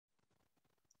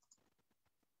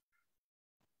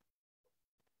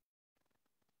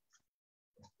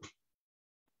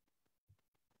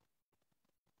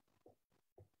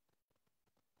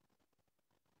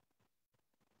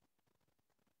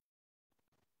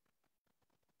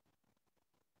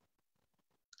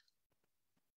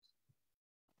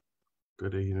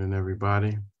Good evening,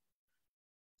 everybody.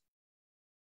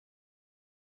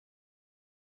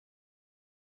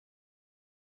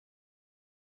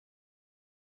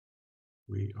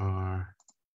 We are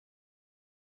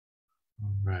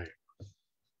all right.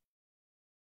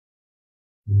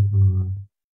 Getting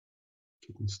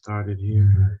started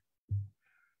here.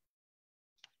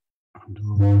 I'm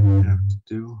doing what I have to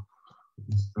do.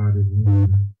 Getting started here.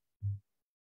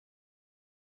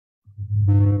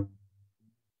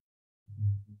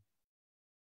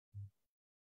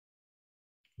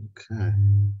 Okay.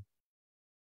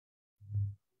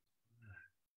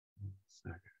 One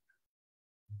second.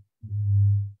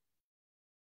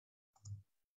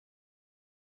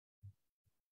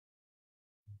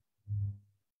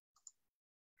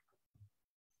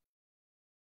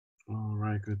 All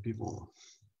right, good people.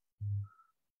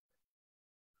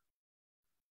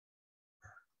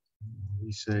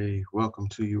 We say welcome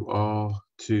to you all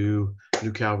to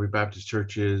New Calvary Baptist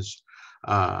Church's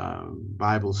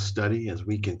Bible study as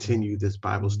we continue this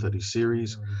Bible study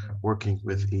series, working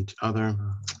with each other.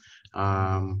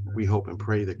 We hope and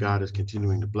pray that God is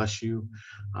continuing to bless you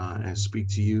and speak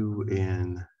to you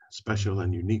in special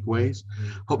and unique ways.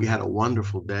 Hope you had a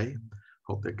wonderful day.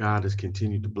 Hope that God has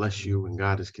continued to bless you and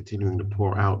God is continuing to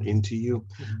pour out into you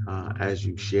as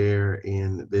you share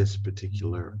in this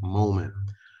particular moment.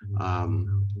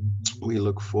 We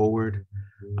look forward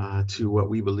to what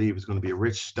we believe is going to be a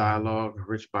rich dialogue, a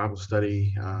rich Bible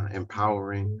study,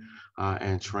 empowering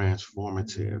and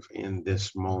transformative in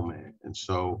this moment. And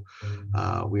so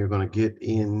we are going to get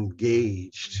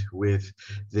engaged with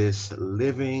this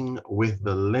living with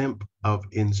the limp of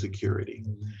insecurity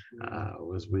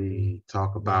as we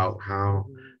talk about how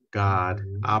God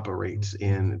operates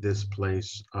in this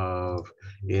place of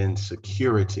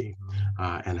insecurity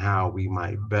and how we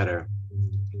might better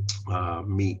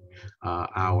meet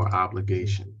our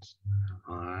obligations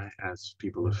as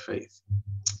people of faith.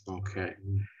 Okay.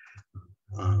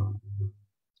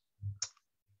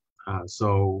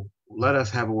 So let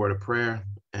us have a word of prayer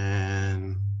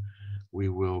and we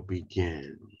will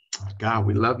begin. God,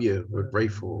 we love you. We're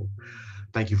grateful.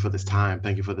 Thank you for this time.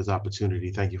 Thank you for this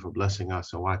opportunity. Thank you for blessing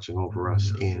us and watching over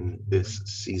us in this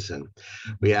season.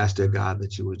 We ask, dear God,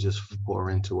 that you would just pour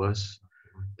into us,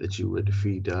 that you would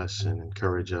feed us and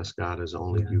encourage us, God, as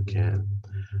only you can.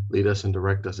 Lead us and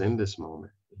direct us in this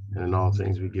moment. And in all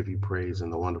things, we give you praise. In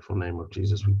the wonderful name of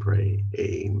Jesus, we pray.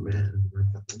 Amen.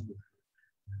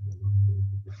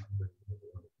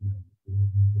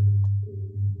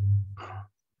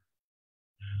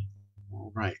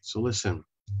 All right, so listen.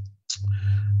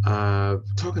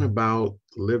 Talking about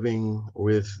living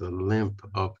with the limp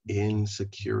of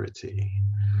insecurity.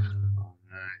 All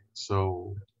right,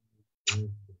 so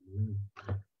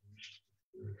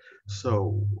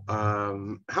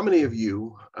how many of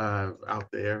you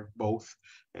out there, both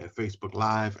at Facebook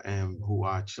Live and who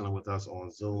are chilling with us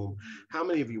on Zoom, how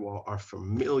many of you all are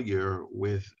familiar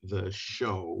with the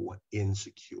show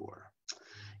Insecure?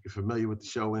 You're familiar with the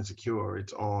show Insecure?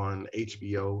 It's on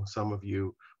HBO. Some of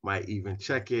you might even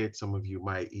check it. Some of you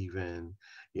might even,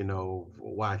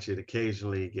 watch it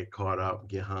occasionally, get caught up,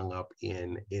 get hung up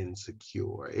in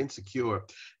Insecure. Insecure,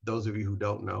 those of you who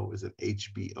don't know, is an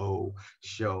HBO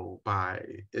show by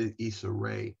Issa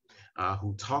Rae,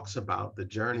 who talks about the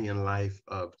journey in life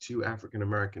of two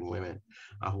African-American women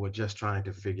who are just trying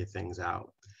to figure things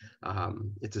out.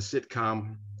 It's a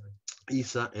sitcom.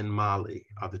 Issa and Molly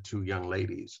are the two young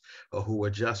ladies who are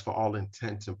just, for all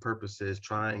intents and purposes,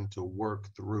 trying to work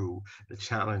through the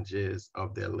challenges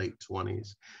of their late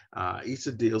 20s.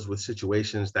 Issa deals with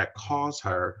situations that cause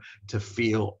her to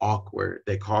feel awkward.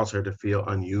 They cause her to feel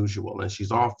unusual. And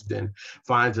she's often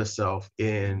finds herself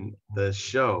in the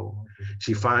show.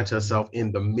 She finds herself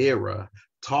in the mirror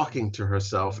talking to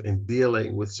herself and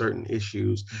dealing with certain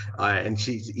issues, and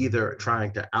she's either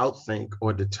trying to outthink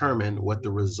or determine what the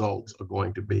results are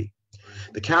going to be.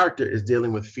 The character is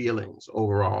dealing with feelings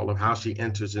overall of how she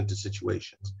enters into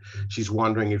situations. She's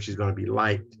wondering if she's going to be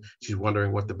liked. She's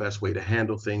wondering what the best way to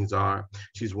handle things are.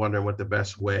 She's wondering what the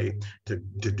best way to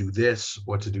do this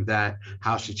or to do that.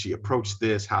 How should she approach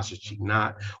this? How should she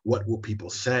not? What will people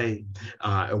say?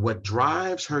 And what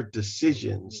drives her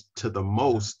decisions to the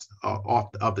most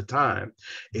of the time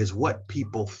is what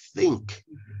people think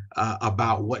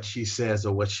about what she says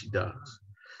or what she does.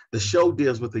 The show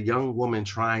deals with a young woman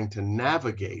trying to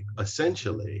navigate,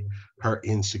 essentially, her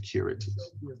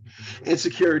insecurities.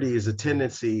 Insecurity is a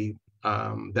tendency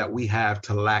that we have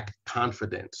to lack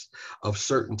confidence of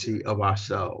certainty of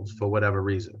ourselves for whatever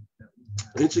reason.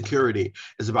 Insecurity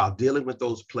is about dealing with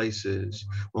those places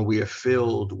when we are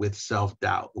filled with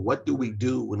self-doubt. What do we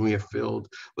do when we are filled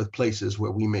with places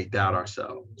where we may doubt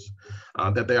ourselves?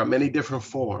 That there are many different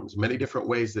forms, many different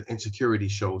ways that insecurity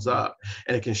shows up.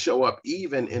 And it can show up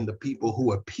even in the people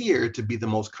who appear to be the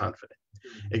most confident.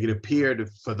 It can appear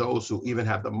for those who even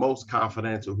have the most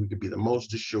confidence or who could be the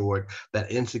most assured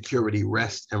that insecurity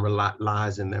rests and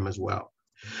lies in them as well.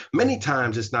 Many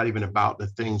times it's not even about the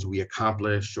things we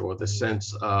accomplish or the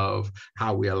sense of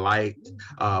how we are liked,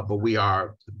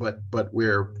 but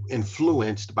we're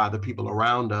influenced by the people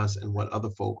around us and what other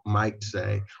folk might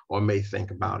say or may think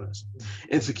about us.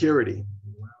 Insecurity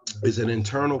is an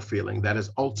internal feeling that is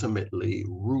ultimately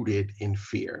rooted in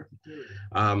fear.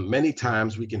 Many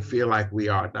times we can feel like we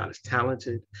are not as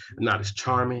talented, not as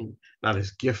charming, not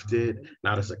as gifted,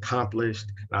 not as accomplished,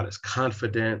 not as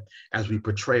confident as we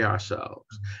portray ourselves.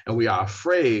 And we are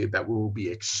afraid that we will be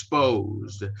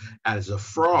exposed as a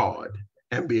fraud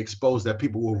and be exposed that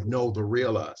people will know the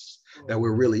real us, that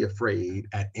we're really afraid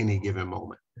at any given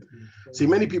moment. See,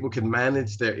 many people can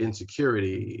manage their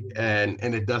insecurity and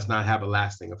it does not have a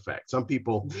lasting effect. Some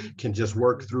people can just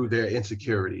work through their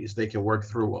insecurities. They can work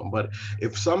through them. But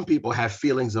if some people have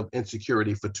feelings of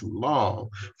insecurity for too long,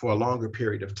 for a longer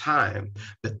period of time,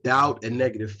 the doubt and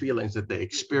negative feelings that they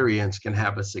experience can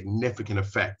have a significant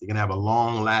effect. It can have a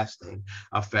long lasting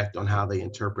effect on how they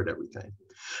interpret everything.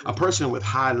 A person with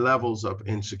high levels of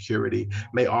insecurity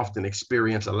may often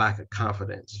experience a lack of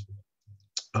confidence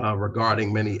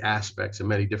regarding many aspects and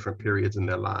many different periods in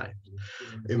their life.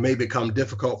 It may become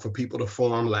difficult for people to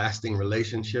form lasting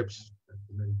relationships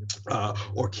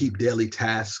or keep daily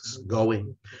tasks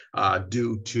going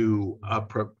due to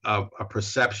a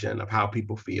perception of how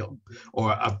people feel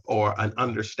or an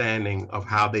understanding of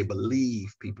how they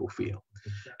believe people feel.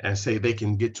 And say they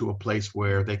can get to a place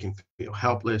where they can feel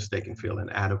helpless, they can feel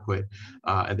inadequate,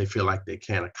 and they feel like they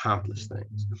can't accomplish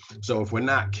things. So if we're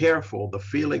not careful, the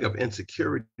feeling of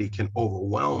insecurity can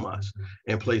overwhelm us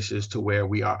in places to where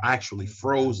we are actually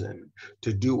frozen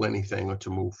to do anything or to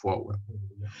move forward.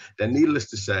 Then needless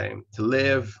to say, to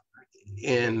live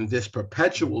in this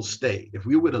perpetual state, if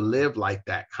we were to live like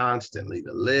that constantly,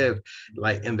 to live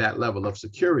like in that level of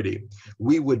security,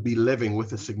 we would be living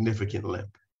with a significant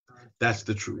limp. That's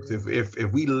the truth.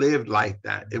 If we lived like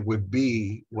that, it would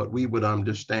be what we would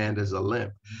understand as a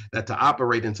limp. That to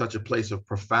operate in such a place of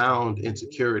profound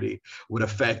insecurity would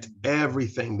affect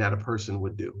everything that a person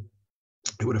would do.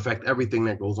 It would affect everything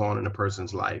that goes on in a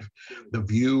person's life. The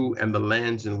view and the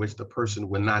lens in which the person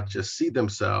would not just see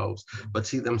themselves, but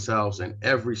see themselves in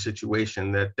every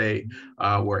situation that they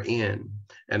were in,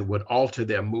 and would alter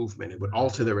their movement. It would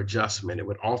alter their adjustment. It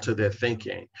would alter their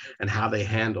thinking and how they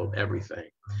handled everything.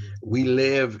 We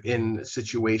live in a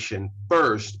situation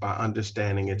first by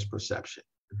understanding its perception.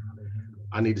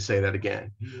 I need to say that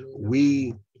again.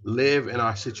 We live in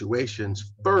our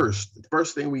situations first. The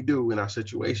first thing we do in our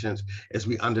situations is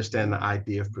we understand the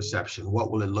idea of perception.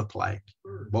 What will it look like?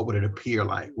 What would it appear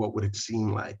like? What would it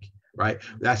seem like? Right?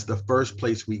 That's the first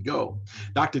place we go.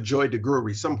 Dr. Joy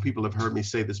DeGruy, some people have heard me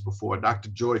say this before. Dr.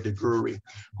 Joy DeGruy,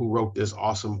 who wrote this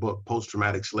awesome book,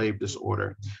 Post-Traumatic Slave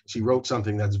Disorder, she wrote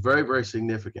something that's very, very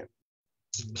significant.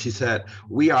 She said,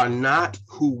 "We are not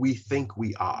who we think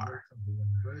we are.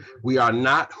 We are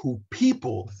not who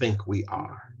people think we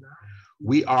are.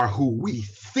 We are who we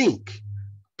think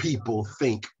people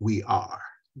think we are."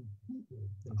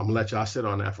 I'm gonna let y'all sit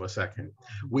on that for a second.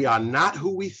 We are not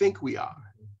who we think we are.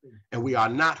 And we are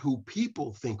not who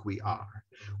people think we are.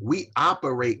 We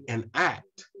operate and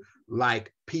act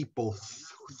like people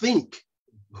think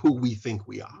who we think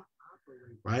we are,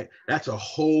 right? That's a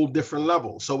whole different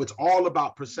level. So it's all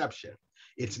about perception.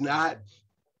 It's not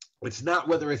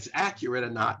whether it's accurate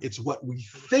or not. It's what we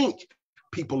think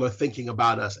people are thinking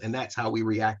about us, and that's how we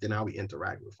react and how we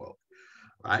interact with folks.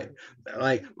 Right?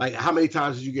 Like how many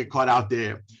times did you get caught out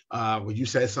there when you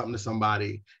said something to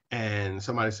somebody and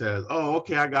somebody says, "Oh,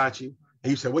 okay, I got you."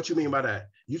 And you said, "What you mean by that?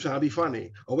 You trying to be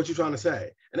funny?" Or "What you trying to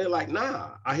say?" And they're like,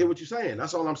 "Nah, I hear what you're saying.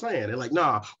 That's all I'm saying." They're like,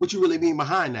 "Nah, what you really mean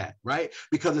behind that?" Right?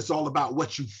 Because it's all about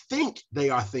what you think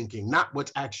they are thinking, not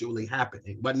what's actually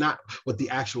happening, but not what the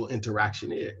actual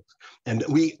interaction is. And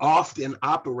we often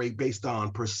operate based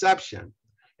on perception,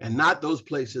 and not those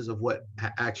places of what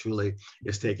actually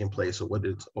is taking place or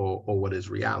what is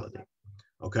reality.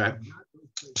 Okay,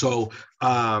 so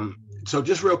so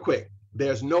just real quick,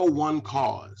 there's no one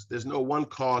cause. There's no one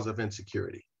cause of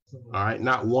insecurity. All right,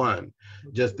 not one.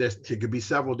 Just there could be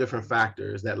several different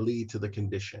factors that lead to the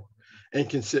condition. And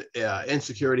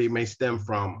insecurity may stem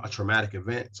from a traumatic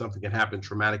event. Something can happen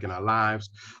traumatic in our lives,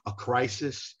 a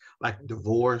crisis like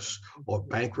divorce or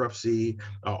bankruptcy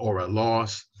or a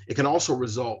loss. It can also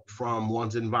result from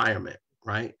one's environment,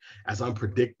 right? As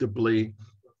unpredictably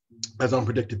as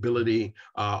unpredictability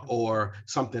or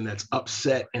something that's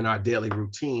upset in our daily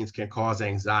routines can cause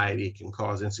anxiety, can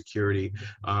cause insecurity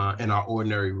in our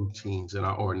ordinary routines, in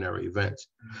our ordinary events.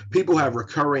 People have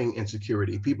recurring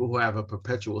insecurity. People who have a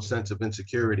perpetual sense of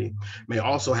insecurity may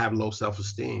also have low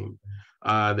self-esteem.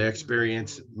 They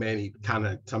experience many kind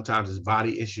of sometimes it's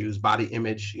body issues, body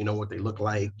image, what they look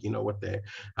like, what they,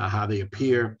 how they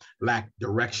appear, lack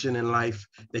direction in life.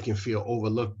 They can feel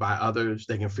overlooked by others.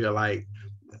 They can feel like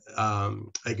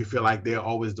they're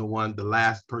always the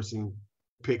last person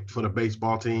picked for the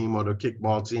baseball team or the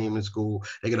kickball team in school.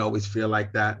 They can always feel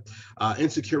like that.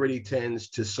 Insecurity tends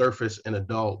to surface in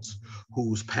adults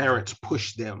whose parents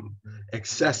push them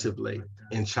excessively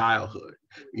in childhood.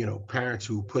 Parents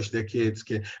who push their kids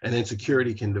and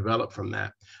insecurity can develop from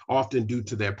that, often due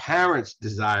to their parents'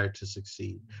 desire to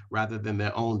succeed rather than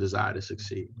their own desire to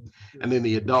succeed. And then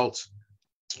the adults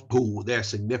who their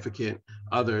significant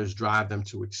others drive them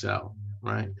to excel,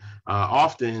 right?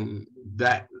 Often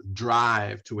that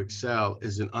drive to excel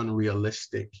is an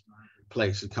unrealistic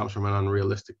place. It comes from an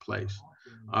unrealistic place.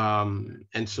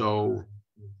 And so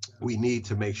we need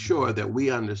to make sure that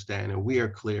we understand and we are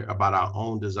clear about our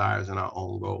own desires and our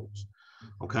own goals.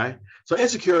 Okay. So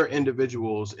insecure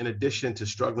individuals, in addition to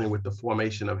struggling with the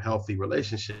formation of healthy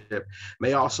relationship,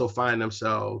 may also find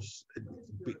themselves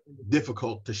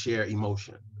difficult to share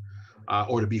emotion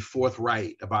or to be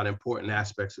forthright about important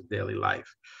aspects of daily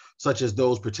life, such as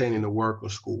those pertaining to work or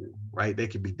school, right? They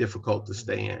can be difficult to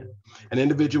stay in. An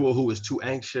individual who is too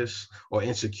anxious or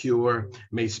insecure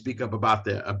may speak up about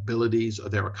their abilities or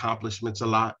their accomplishments a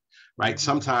lot, right?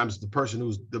 Sometimes the person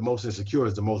who's the most insecure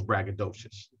is the most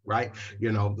braggadocious, right?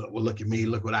 Well, look at me,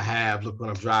 look what I have, look what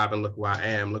I'm driving, look where I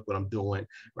am, look what I'm doing,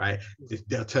 right?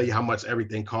 They'll tell you how much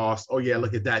everything costs. Oh yeah,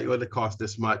 look at that. It costs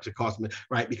this much. It costs me,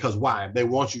 right? Because why? They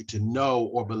want you to know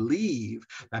or believe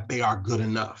that they are good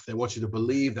enough. They want you to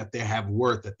believe that they have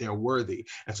worth, that they're worthy.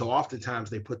 And so oftentimes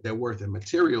they put their worth in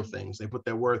material things. They put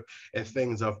their worth in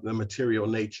things of the material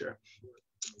nature.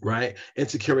 Right?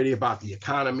 Insecurity about the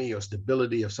economy or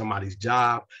stability of somebody's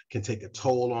job can take a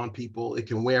toll on people. It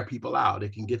can wear people out.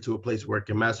 It can get to a place where it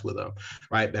can mess with them,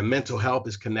 right? Their mental health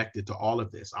is connected to all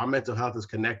of this. Our mental health is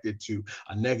connected to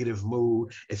a negative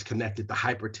mood. It's connected to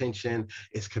hypertension.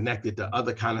 It's connected to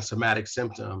other kind of somatic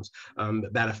symptoms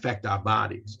that affect our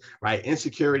bodies, right?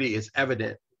 Insecurity is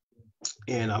evident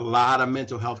in a lot of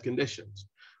mental health conditions.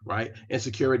 Right?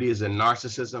 Insecurity is in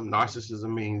narcissism.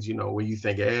 Narcissism means, when you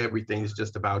think everything is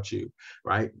just about you,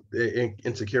 right?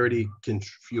 Insecurity can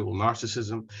fuel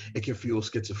narcissism. It can fuel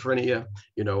schizophrenia.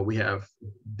 We have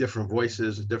different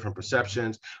voices, different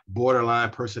perceptions,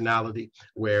 borderline personality,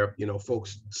 where,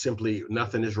 folks simply,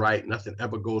 nothing is right. Nothing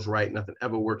ever goes right. Nothing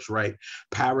ever works right.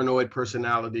 Paranoid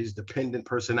personalities, dependent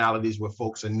personalities, where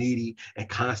folks are needy and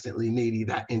constantly needy,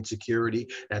 that insecurity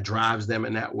that drives them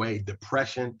in that way.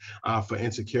 Depression for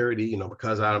insecurity.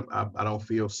 Because I don't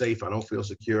feel safe, I don't feel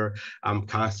secure, I'm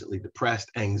constantly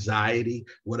depressed. Anxiety,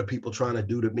 what are people trying to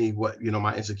do to me? What,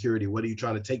 my insecurity, what are you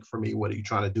trying to take from me? What are you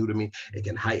trying to do to me? It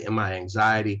can heighten my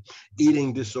anxiety.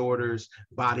 Eating disorders,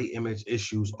 body image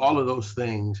issues, all of those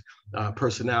things,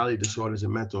 personality disorders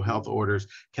and mental health orders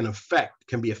can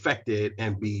be affected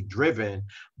and be driven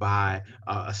by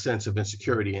a sense of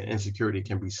insecurity, and insecurity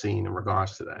can be seen in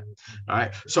regards to that. All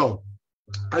right, so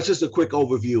that's just a quick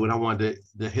overview, and I wanted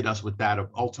to hit us with that of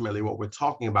ultimately what we're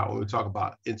talking about when we talk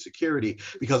about insecurity,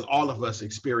 because all of us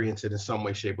experience it in some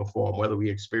way, shape, or form, whether we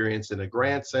experience it in a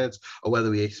grand sense or whether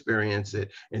we experience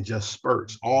it in just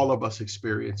spurts. All of us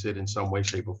experience it in some way,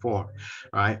 shape, or form,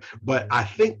 right? But I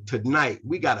think tonight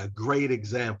we got a great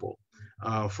example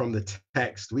from the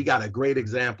text. We got a great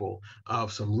example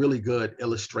of some really good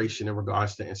illustration in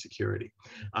regards to insecurity.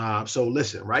 So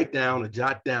listen, write down or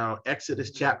jot down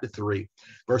Exodus chapter 3,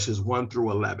 verses 1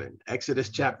 through 11. Exodus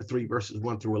chapter 3, verses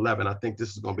 1 through 11. I think this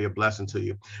is going to be a blessing to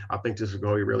you. I think this is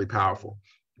going to be really powerful.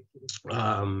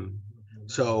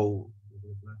 So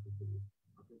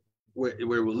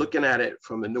we're looking at it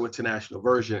from the New International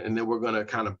Version, and then we're going to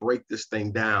kind of break this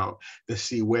thing down to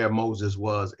see where Moses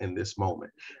was in this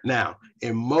moment. Now,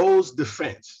 in Mo's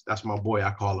defense, that's my boy,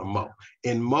 I call him Mo.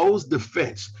 In Mo's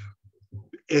defense,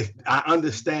 I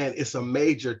understand it's a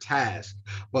major task,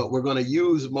 but we're going to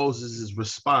use Moses's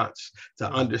response to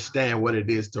understand what it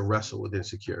is to wrestle with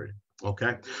insecurity.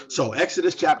 Okay, so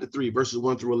Exodus chapter 3, verses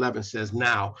 1 through 11 says,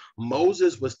 now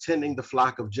Moses was tending the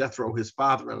flock of Jethro, his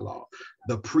father-in-law,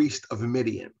 the priest of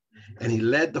Midian, and he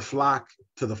led the flock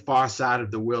to the far side of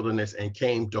the wilderness and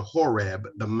came to Horeb,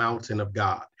 the mountain of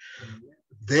God.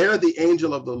 There the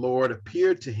angel of the Lord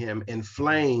appeared to him in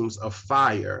flames of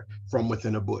fire from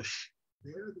within a bush.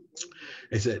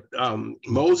 It said,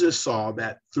 Moses saw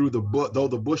that through the bush, though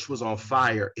the bush was on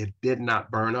fire, it did not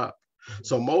burn up.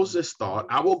 So Moses thought,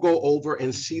 I will go over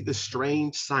and see the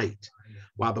strange sight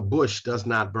while the bush does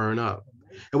not burn up.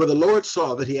 And when the Lord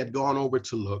saw that he had gone over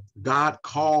to look, God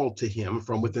called to him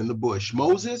from within the bush,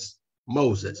 Moses,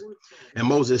 Moses. And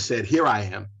Moses said, here I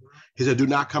am. He said, do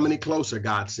not come any closer,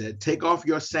 God said. Take off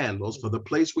your sandals, for the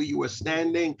place where you are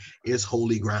standing is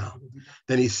holy ground.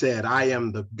 Then he said, I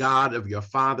am the God of your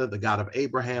father, the God of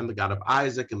Abraham, the God of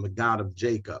Isaac, and the God of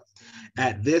Jacob.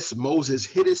 At this, Moses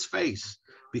hid his face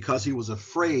because he was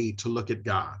afraid to look at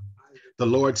God. The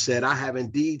Lord said, I have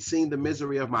indeed seen the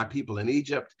misery of my people in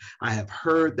Egypt. I have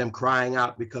heard them crying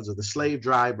out because of the slave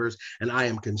drivers, and I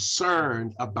am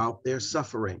concerned about their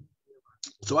suffering.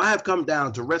 So I have come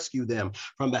down to rescue them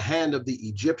from the hand of the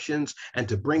Egyptians and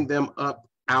to bring them up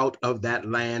out of that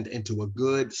land into a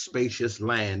good, spacious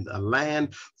land, a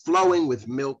land flowing with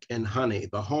milk and honey,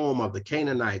 the home of the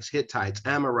Canaanites, Hittites,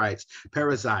 Amorites,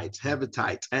 Perizzites,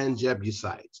 Hevitites, and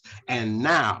Jebusites. And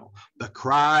now the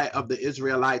cry of the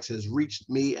Israelites has reached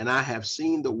me, and I have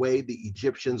seen the way the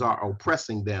Egyptians are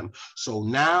oppressing them. So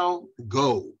now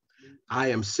go. I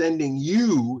am sending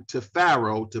you to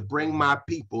Pharaoh to bring my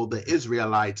people, the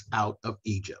Israelites, out of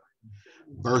Egypt.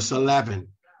 Verse 11,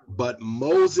 but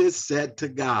Moses said to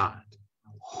God,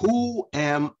 who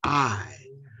am I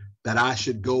that I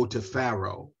should go to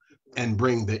Pharaoh and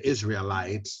bring the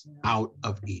Israelites out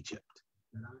of Egypt?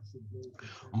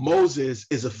 Moses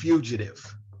is a fugitive.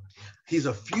 He's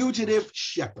a fugitive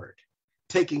shepherd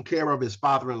taking care of his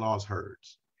father-in-law's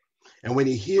herds. And when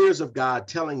he hears of God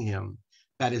telling him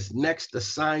that his next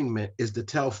assignment is to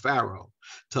tell Pharaoh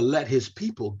to let his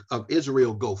people of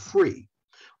Israel go free,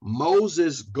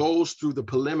 Moses goes through the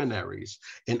preliminaries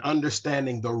in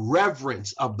understanding the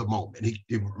reverence of the moment. He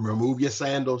remove your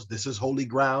sandals. This is holy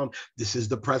ground. This is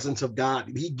the presence of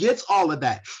God. He gets all of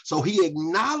that. So he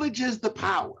acknowledges the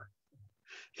power.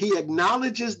 He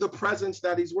acknowledges the presence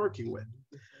that he's working with,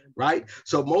 right?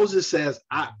 So Moses says,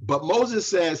 but Moses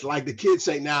says, like the kids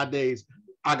say nowadays,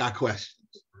 I got questions.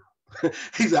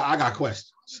 He said, I got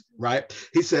questions, right?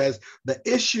 He says, the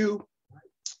issue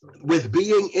with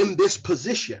being in this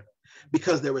position,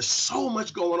 because there is so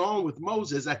much going on with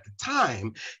Moses at the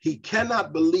time, he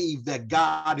cannot believe that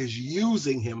God is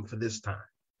using him for this time,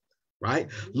 right?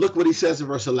 Look what he says in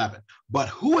verse 11. But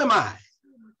who am I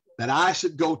that I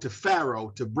should go to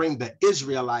Pharaoh to bring the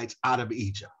Israelites out of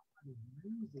Egypt?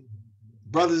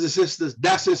 Brothers and sisters,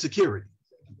 that's insecurity.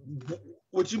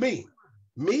 What you mean?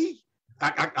 Me?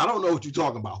 I don't know what you're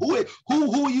talking about. Who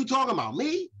are you talking about?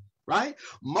 Me? Right?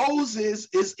 Moses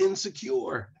is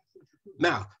insecure.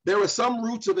 Now, there are some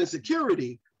roots of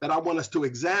insecurity that I want us to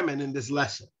examine in this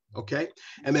lesson, okay?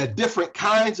 And there are different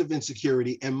kinds of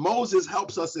insecurity, and Moses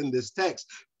helps us in this text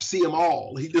see them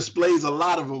all. He displays a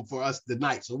lot of them for us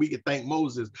tonight, so we can thank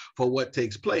Moses for what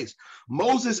takes place.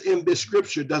 Moses in this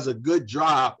scripture does a good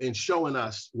job in showing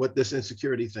us what this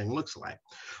insecurity thing looks like.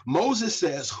 Moses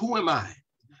says, who am I?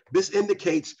 This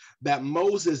indicates that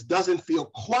Moses doesn't feel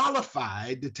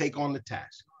qualified to take on the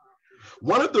task.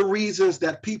 One of the reasons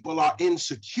that people are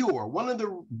insecure, one of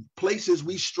the places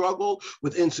we struggle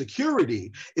with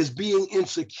insecurity is being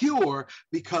insecure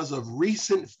because of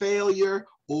recent failure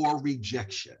or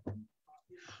rejection.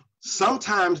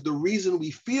 Sometimes the reason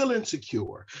we feel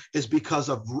insecure is because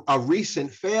of a recent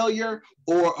failure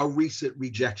or a recent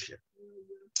rejection.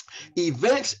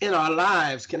 Events in our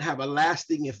lives can have a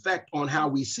lasting effect on how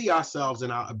we see ourselves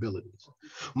and our abilities.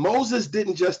 Moses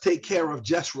didn't just take care of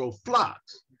Jethro's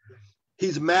flocks.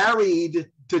 He's married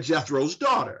to Jethro's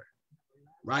daughter,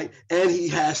 right? And he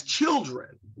has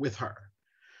children with her.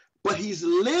 But he's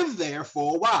lived there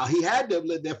for a while. He had to have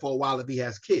lived there for a while if he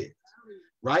has kids,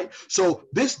 right? So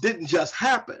this didn't just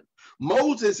happen.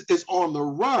 Moses is on the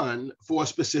run for a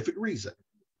specific reason.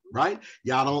 Right?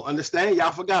 Y'all don't understand.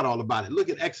 Y'all forgot all about it. Look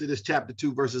at Exodus chapter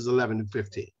 2, verses 11 and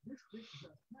 15.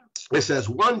 It says,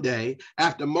 one day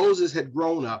after Moses had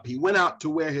grown up, he went out to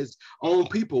where his own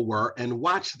people were and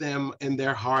watched them in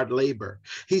their hard labor.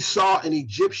 He saw an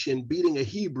Egyptian beating a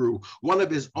Hebrew, one of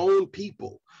his own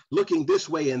people. Looking this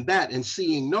way and that and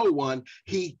seeing no one,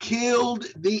 he killed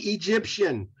the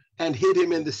Egyptian and hid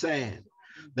him in the sand.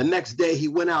 The next day he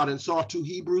went out and saw two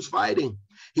Hebrews fighting.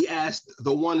 He asked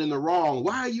the one in the wrong,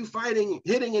 "Why are you fighting,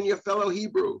 hitting in your fellow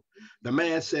Hebrew?" The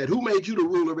man said, "Who made you the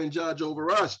ruler and judge over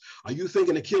us? Are you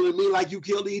thinking of killing me like you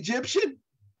killed the Egyptian?"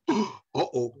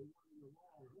 Uh-oh.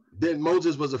 Then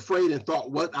Moses was afraid and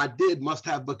thought, "What I did must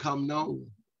have become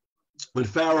known." When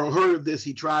Pharaoh heard of this,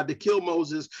 he tried to kill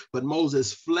Moses, but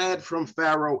Moses fled from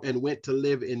Pharaoh and went to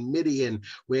live in Midian,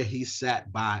 where he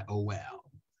sat by a well.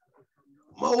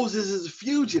 Moses is a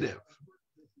fugitive,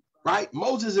 right?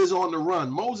 Moses is on the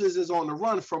run. Moses is on the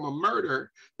run from a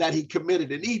murder that he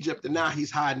committed in Egypt, and now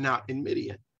he's hiding out in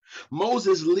Midian.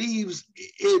 Moses leaves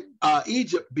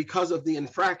Egypt because of the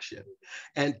infraction,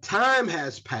 and time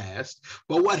has passed,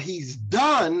 but what he's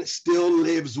done still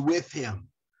lives with him.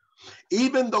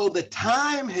 Even though the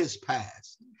time has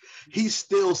passed, he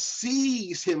still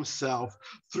sees himself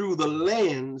through the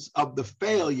lens of the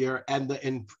failure and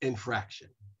the infraction.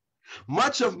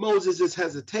 Much of Moses's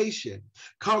hesitation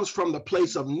comes from the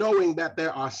place of knowing that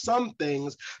there are some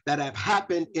things that have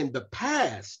happened in the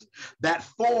past that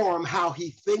form how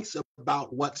he thinks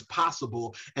about what's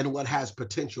possible and what has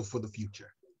potential for the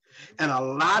future. And a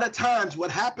lot of times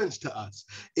what happens to us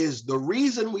is the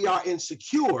reason we are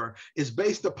insecure is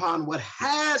based upon what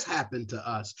has happened to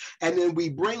us. And then we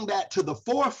bring that to the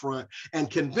forefront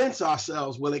and convince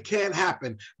ourselves, well, it can't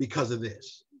happen because of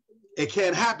this. It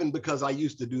can't happen because I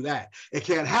used to do that. It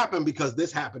can't happen because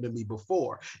this happened to me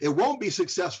before. It won't be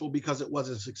successful because it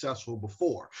wasn't successful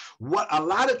before. What a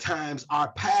lot of times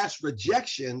our past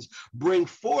rejections bring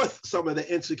forth some of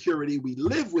the insecurity we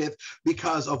live with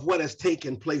because of what has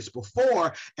taken place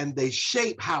before, and they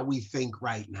shape how we think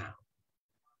right now.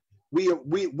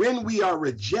 When we are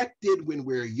rejected, when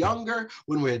we're younger,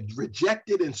 when we're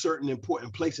rejected in certain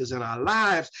important places in our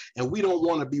lives, and we don't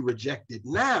want to be rejected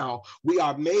now, we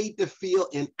are made to feel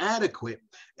inadequate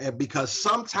because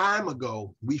some time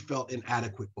ago we felt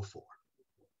inadequate before.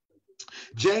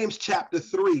 James chapter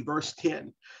 3, verse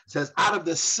 10 says, "Out of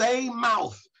the same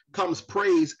mouth comes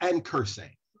praise and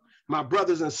cursing." My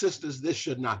brothers and sisters, this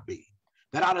should not be.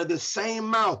 That out of the same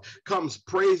mouth comes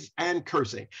praise and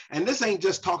cursing. And this ain't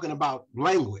just talking about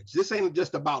language. This ain't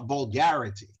just about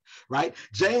vulgarity, right?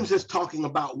 James is talking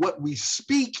about what we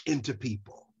speak into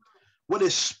people, what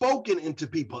is spoken into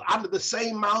people. Out of the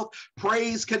same mouth,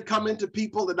 praise can come into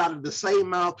people, and out of the same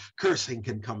mouth, cursing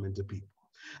can come into people.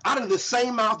 Out of the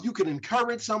same mouth, you can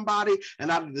encourage somebody,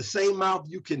 and out of the same mouth,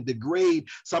 you can degrade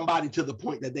somebody to the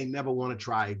point that they never want to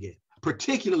try again,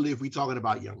 particularly if we're talking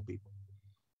about young people.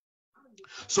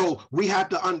 So we have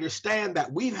to understand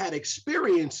that we've had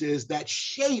experiences that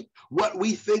shape what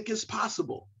we think is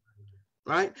possible,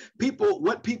 right?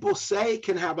 What people say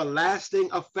can have a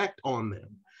lasting effect on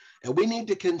them. And we need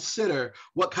to consider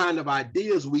what kind of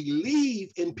ideas we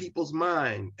leave in people's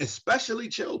mind, especially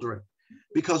children,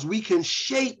 because we can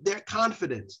shape their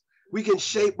confidence. We can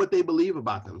shape what they believe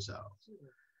about themselves.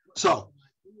 So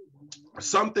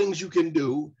some things you can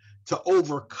do to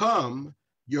overcome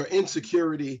your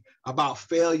insecurity about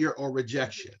failure or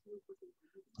rejection.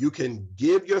 You can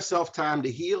give yourself time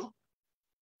to heal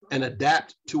and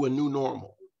adapt to a new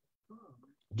normal.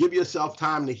 Give yourself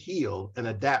time to heal and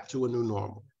adapt to a new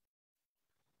normal.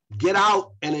 Get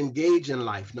out and engage in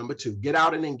life. Number 2, get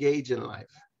out and engage in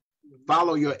life.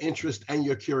 Follow your interest and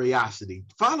your curiosity.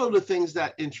 Follow the things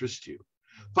that interest you.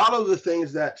 Follow the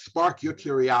things that spark your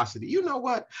curiosity. You know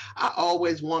what? I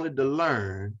always wanted to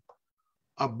learn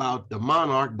about the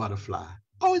monarch butterfly.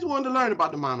 Always wanted to learn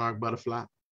about the monarch butterfly,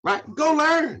 right? Go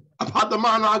learn about the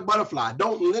monarch butterfly.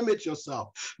 Don't limit yourself,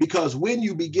 because when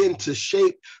you begin to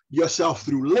shape yourself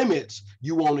through limits,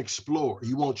 you won't explore.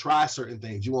 You won't try certain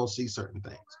things. You won't see certain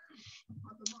things.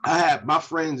 I had my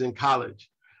friends in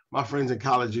college. My friends in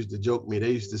college used to joke me.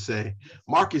 They used to say,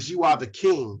 "Marcus, you are the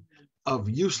king of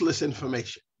useless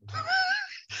information."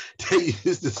 They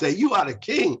used to say, "You are the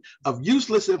king of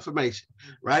useless information,"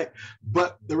 right?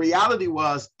 But the reality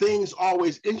was things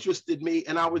always interested me,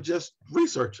 and I would just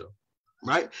research them,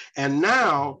 right? And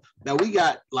now that we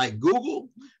got like Google,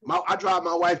 I drive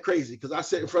my wife crazy because I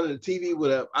sit in front of the TV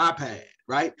with an iPad,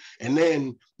 right? And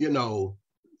then,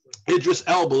 Idris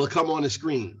Elba will come on the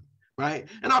screen, right?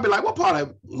 And I'll be like, "What part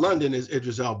of London is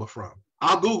Idris Elba from?"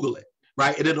 I'll Google it.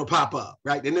 Right, and it'll pop up,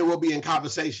 right? And then we'll be in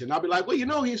conversation. I'll be like, "Well,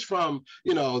 he's from,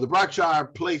 the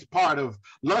Berkshire Place part of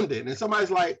London." And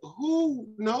somebody's like, "Who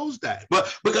knows that?"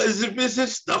 But because it's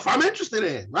this stuff I'm interested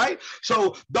in, right?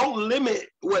 So don't limit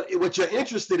what you're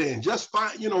interested in. Just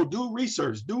find, do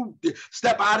research,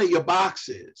 step out of your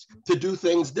boxes to do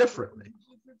things differently,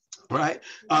 right?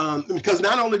 Because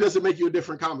not only does it make you a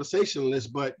different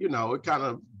conversationalist, but, it kind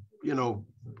of,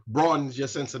 broadens your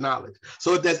sense of knowledge.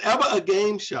 So if there's ever a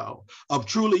game show of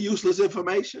truly useless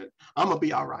information, I'm gonna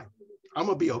be all right. I'm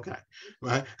gonna be okay,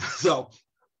 right? So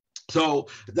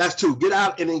that's 2. Get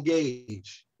out and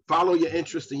engage. Follow your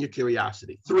interest and your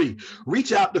curiosity. 3,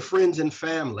 reach out to friends and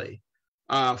family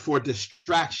for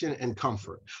distraction and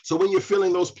comfort. So when you're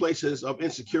feeling those places of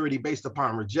insecurity based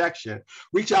upon rejection,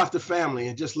 reach out to family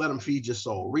and just let them feed your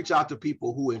soul. Reach out to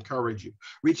people who encourage you.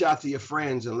 Reach out to your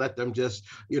friends and let them just,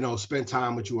 spend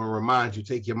time with you and remind you,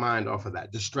 take your mind off of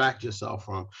that. Distract yourself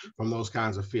from those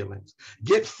kinds of feelings.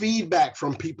 Get feedback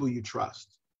from people you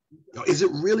trust. Is it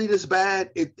really this bad?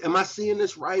 Am I seeing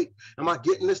this right? Am I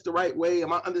getting this the right way?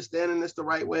 Am I understanding this the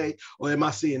right way? Or am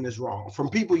I seeing this wrong? From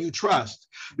people you trust,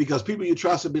 because people you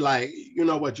trust will be like, you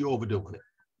know what, you're overdoing it.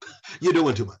 You're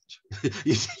doing too much.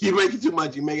 You're making too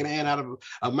much. You're making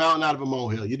a mountain out of a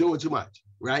molehill. You're doing too much,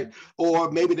 right? Or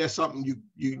maybe there's something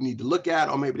you need to look at,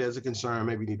 or maybe there's a concern.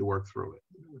 Maybe you need to work through it,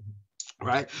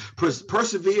 right?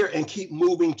 Persevere and keep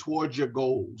moving towards your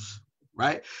goals.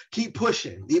 Right? Keep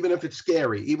pushing, even if it's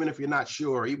scary, even if you're not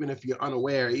sure, even if you're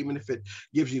unaware, even if it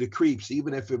gives you the creeps,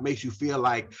 even if it makes you feel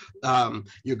like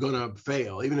you're going to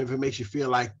fail, even if it makes you feel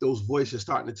like those voices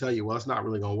starting to tell you, well, it's not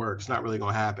really going to work. It's not really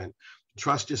going to happen.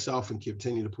 Trust yourself and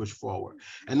continue to push forward.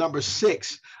 And number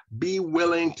 6, be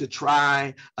willing to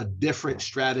try a different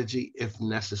strategy if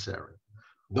necessary.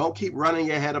 Don't keep running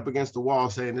your head up against the wall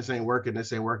saying this ain't working,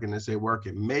 this ain't working, this ain't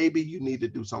working. Maybe you need to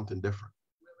do something different.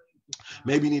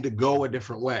 Maybe you need to go a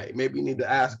different way. Maybe you need to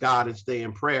ask God and stay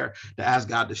in prayer to ask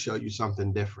God to show you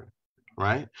something different,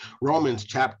 right? Romans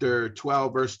chapter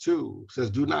 12, verse 2 says,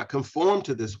 do not conform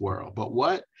to this world, but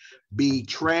what? Be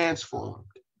transformed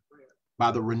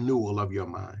by the renewal of your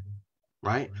mind,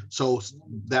 right? So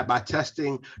that by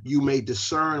testing, you may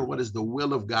discern what is the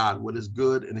will of God, what is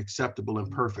good and acceptable and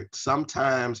perfect.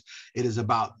 Sometimes it is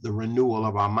about the renewal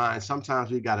of our minds. Sometimes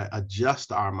we got to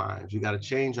adjust our minds. We got to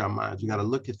change our minds. We got to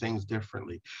look at things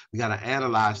differently. We got to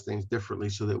analyze things differently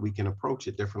so that we can approach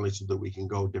it differently, so that we can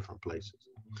go different places.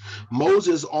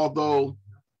 Moses, although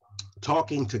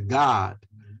talking to God,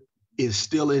 is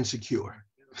still insecure.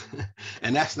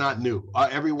 And that's not new.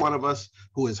 Every one of us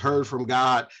who has heard from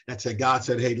God, God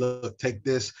said, hey, look, take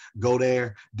this, go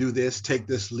there, do this, take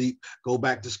this leap, go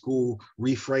back to school,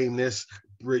 reframe this,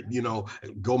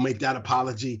 go make that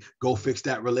apology, go fix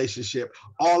that relationship.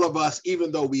 All of us,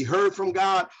 even though we heard from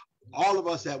God, all of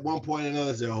us at one point or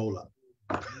another said, hold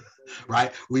up.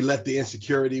 Right? We let the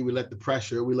insecurity, we let the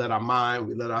pressure, we let our mind,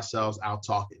 we let ourselves out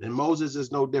talking. And Moses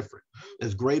is no different.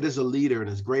 As great as a leader and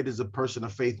as great as a person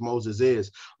of faith Moses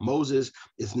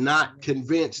is not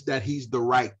convinced that he's the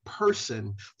right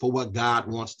person for what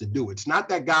God wants to do. It's not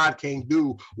that God can't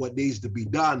do what needs to be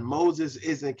done. Moses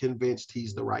isn't convinced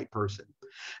he's the right person.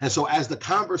 And so as the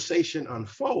conversation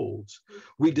unfolds,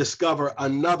 we discover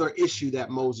another issue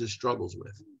that Moses struggles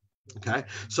with. Okay,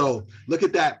 so look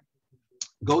at that.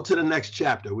 Go to the next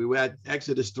chapter. We were at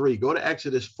Exodus 3. Go to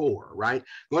Exodus 4, right?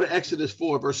 Go to Exodus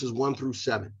 4, verses 1 through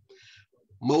 7.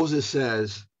 Moses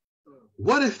says,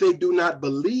 what if they do not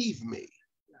believe me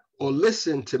or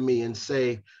listen to me and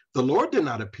say, the Lord did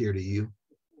not appear to you?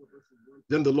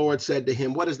 Then the Lord said to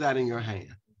him, what is that in your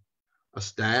hand? A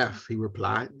staff, he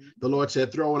replied. The Lord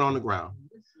said, throw it on the ground.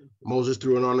 Moses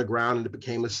threw it on the ground and it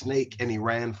became a snake and he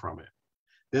ran from it.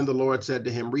 Then the Lord said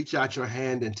to him, reach out your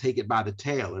hand and take it by the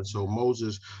tail. And so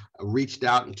Moses reached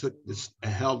out and took a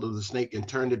held of the snake and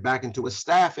turned it back into a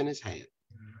staff in his hand.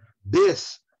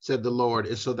 This, said the Lord,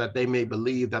 is so that they may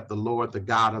believe that the Lord, the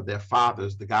God of their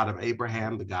fathers, the God of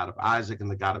Abraham, the God of Isaac, and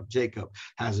the God of Jacob,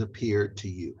 has appeared to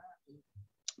you.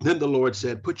 Then the Lord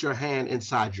said, put your hand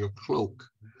inside your cloak.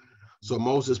 So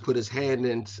Moses put his hand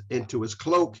into his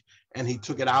cloak and he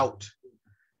took it out.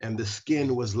 And the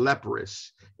skin was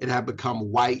leprous. It had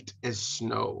become white as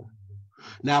snow.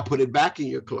 Now put it back in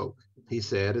your cloak, he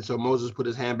said. And so Moses put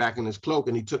his hand back in his cloak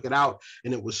and he took it out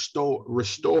and it was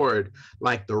restored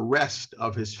like the rest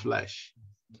of his flesh.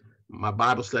 My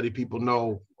Bible study people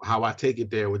know how I take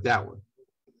it there with that one.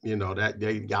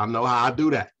 Y'all know how I do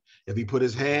that. If he put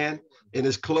his hand in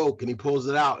his cloak and he pulls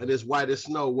it out and it's white as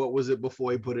snow, what was it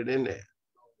before he put it in there?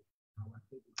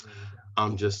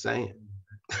 I'm just saying.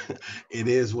 It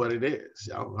is what it is.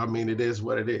 I mean, it is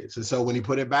what it is. And so when he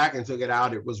put it back and took it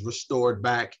out, it was restored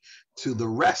back to the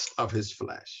rest of his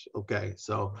flesh. Okay,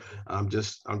 so I'm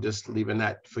just leaving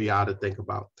that for y'all to think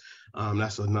about.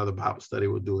 That's another Bible study.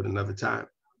 We'll do it another time.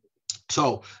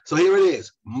 So here it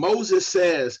is. Moses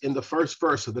says in the first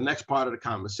verse of the next part of the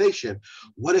conversation,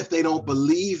 what if they don't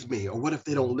believe me, or what if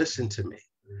they don't listen to me?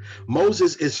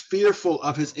 Moses is fearful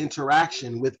of his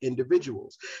interaction with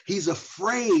individuals. He's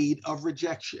afraid of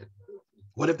rejection.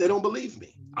 What if they don't believe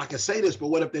me? I can say this, but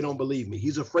what if they don't believe me?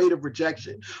 He's afraid of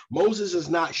rejection. Moses is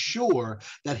not sure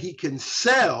that he can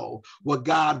sell what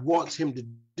God wants him to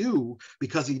do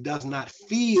because he does not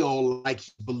feel like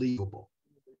he's believable.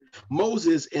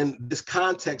 Moses, in this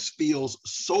context, feels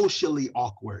socially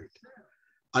awkward.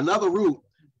 Another root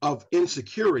of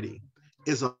insecurity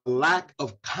is a lack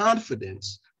of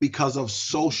confidence because of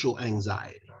social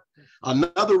anxiety.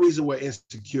 Another reason we're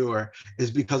insecure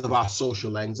is because of our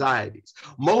social anxieties.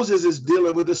 Moses is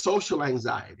dealing with the social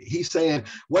anxiety. He's saying,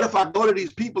 what if I go to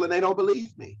these people and they don't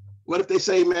believe me? What if they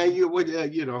say, man,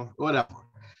 you know, whatever.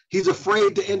 He's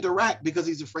afraid to interact because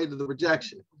he's afraid of the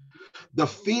rejection. The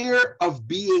fear of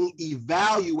being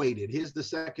evaluated. Here's the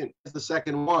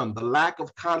second one, the lack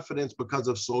of confidence because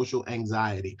of social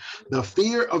anxiety. The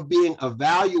fear of being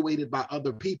evaluated by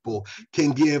other people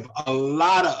can give a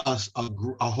lot of us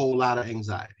a whole lot of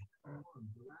anxiety,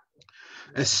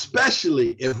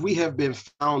 especially if we have been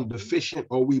found deficient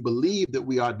or we believe that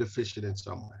we are deficient in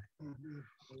some way.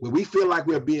 When we feel like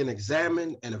we're being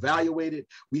examined and evaluated,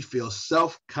 we feel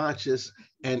self-conscious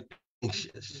and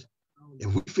anxious.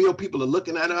 If we feel people are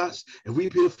looking at us, if we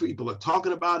feel people are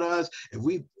talking about us, if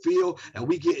we feel and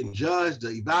we getting judged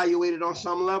or evaluated on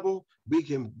some level, we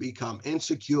can become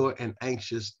insecure and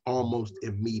anxious almost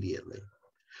immediately.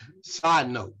 Side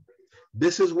note,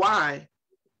 this is why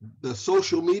the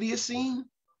social media scene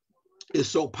is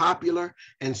so popular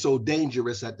and so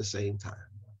dangerous at the same time.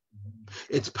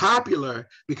 It's popular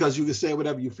because you can say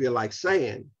whatever you feel like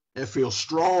saying and feel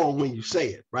strong when you say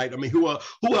it, right? I mean, who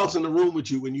else in the room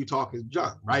with you when you talking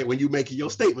junk, right? When you making your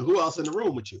statement, who else in the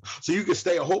room with you? So you can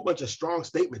say a whole bunch of strong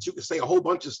statements. You can say a whole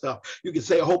bunch of stuff. You can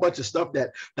say a whole bunch of stuff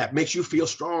that makes you feel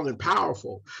strong and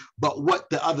powerful. But what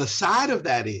the other side of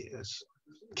that is,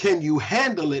 can you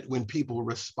handle it when people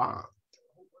respond?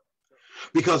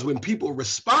 Because when people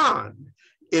respond,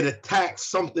 it attacks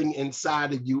something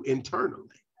inside of you internally.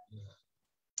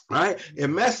 Right? It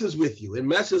messes with you. It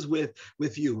messes with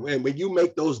you. And when you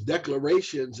make those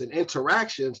declarations and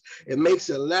interactions, it makes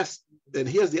it less. And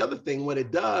here's the other thing, what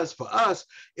it does for us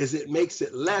is it makes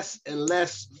it less and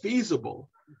less feasible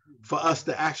for us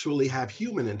to actually have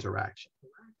human interaction.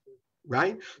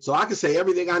 Right? So I can say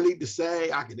everything I need to say.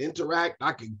 I can interact.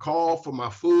 I can call for my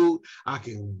food. I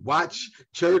can watch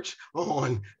church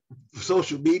on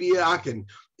social media. I can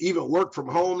even work from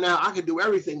home now. I can do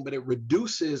everything, but it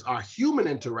reduces our human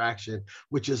interaction,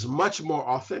 which is much more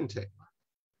authentic,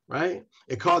 right?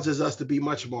 It causes us to be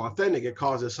much more authentic. It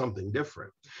causes something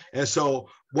different. And so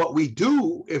what we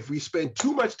do if we spend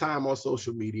too much time on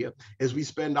social media is we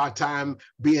spend our time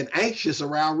being anxious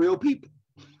around real people.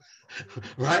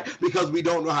 Right? Because we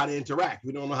don't know how to interact.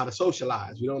 We don't know how to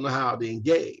socialize. We don't know how to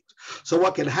engage. So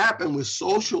what can happen with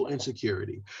social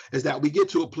insecurity is that we get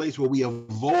to a place where we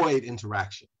avoid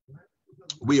interaction.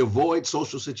 We avoid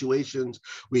social situations.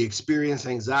 We experience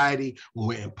anxiety when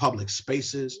we're in public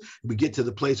spaces. We get to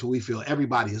the place where we feel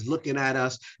everybody is looking at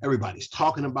us. Everybody's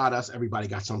talking about us. Everybody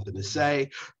got something to say.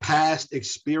 Past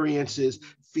experiences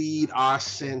feed our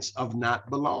sense of not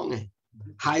belonging.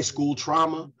 High school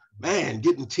trauma. Man,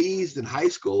 getting teased in high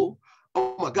school.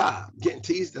 Oh my God, getting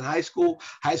teased in high school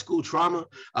trauma,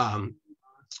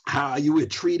 how you were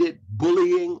treated,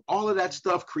 bullying, all of that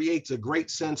stuff creates a great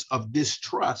sense of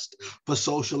distrust for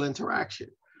social interaction,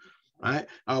 right?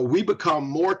 We become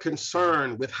more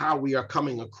concerned with how we are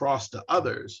coming across to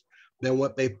others than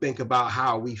what they think about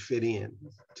how we fit in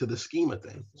to the scheme of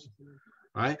things,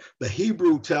 right? The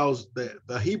Hebrews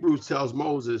tells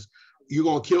Moses, "You're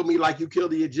gonna kill me like you killed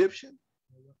the Egyptian."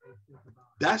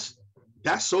 That's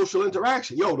social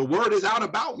interaction. Yo, the word is out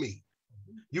about me.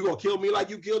 You gonna kill me like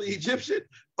you killed the Egyptian?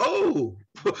 Oh,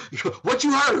 what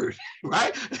you heard,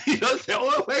 right? You know, say,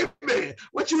 oh, wait a minute,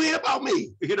 what you hear about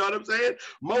me? You know what I'm saying?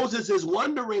 Moses is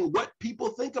wondering what people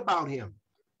think about him,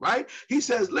 right? He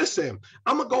says, listen,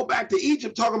 I'm gonna go back to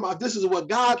Egypt talking about this is what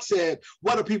God said.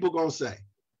 What are people gonna say?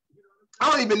 I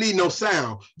don't even need no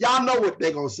sound. Y'all know what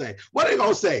they're going to say. What are they going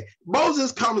to say?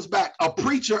 Moses comes back, a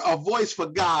preacher, a voice for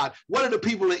God. What are the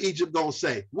people in Egypt going to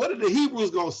say? What are the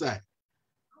Hebrews going to say?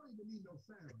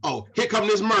 Oh, here come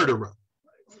this murderer.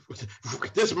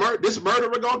 This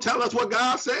murderer going to tell us what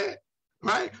God said,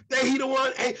 right? He the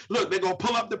one. Hey, look, they're going to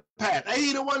pull up the path.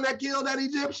 He the one that killed that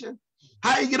Egyptian.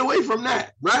 How you get away from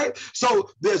that, right? So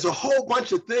there's a whole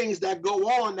bunch of things that go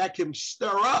on that can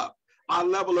stir up our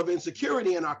level of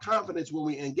insecurity and our confidence when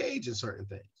we engage in certain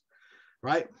things,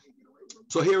 right?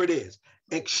 So here it is.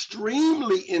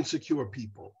 Extremely insecure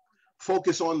people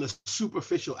focus on the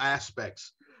superficial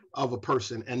aspects of a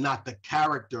person and not the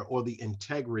character or the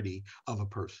integrity of a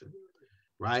person,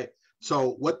 right?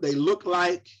 So what they look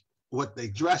like, what they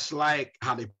dress like,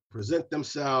 how they present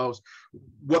themselves,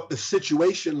 what the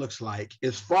situation looks like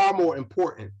is far more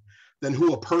important than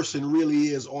who a person really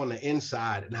is on the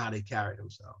inside and how they carry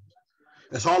themselves.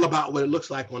 It's all about what it looks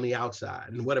like on the outside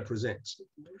and what it presents.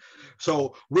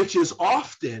 So, which is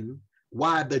often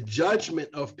why the judgment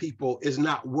of people is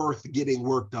not worth getting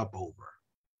worked up over.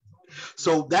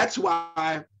 So that's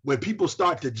why when people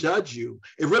start to judge you,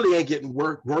 it really ain't getting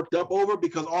worked up over,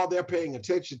 because all they're paying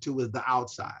attention to is the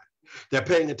outside. They're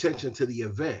paying attention to the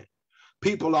event.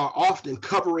 People are often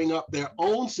covering up their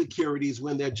own insecurities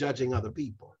when they're judging other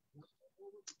people.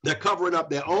 They're covering up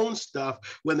their own stuff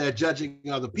when they're judging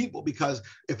other people, because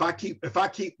if I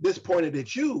keep this pointed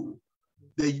at you,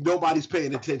 then nobody's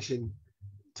paying attention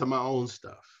to my own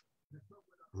stuff.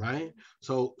 Right?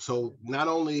 So not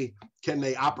only can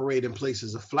they operate in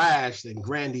places of flash and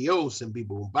grandiose and be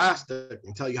bombastic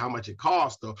and tell you how much it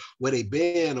costs or where they've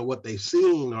been or what they've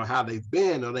seen or how they've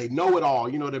been, or they know it all,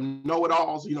 them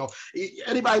know-it-alls,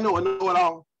 anybody know a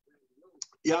know-it-all?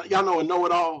 Y'all know a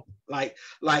know-it-all?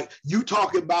 Like you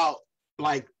talking about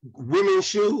like women's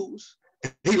shoes.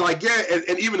 He like, yeah,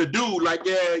 and even a dude like,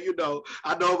 yeah,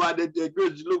 I know about the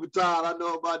Christian Louboutin, I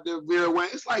know about the Vera Wang.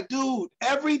 It's like, dude,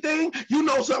 everything, you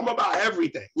know something about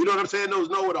everything. You know what I'm saying? Those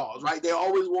know-it-alls, right? They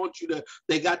always want you to.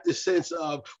 They got this sense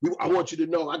of, I want you to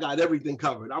know I got everything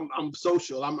covered. I'm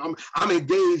social. I'm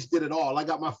engaged in it all. I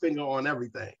got my finger on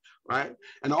everything, right?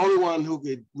 And the only one who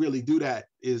could really do that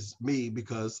is me,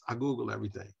 because I Google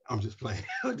everything. I'm just playing.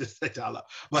 I just set y'all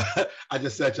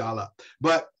up,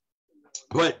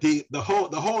 But the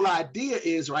whole idea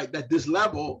is, right, that this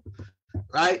level,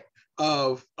 right,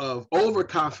 of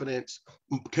overconfidence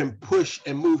can push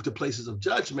and move to places of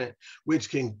judgment, which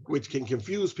can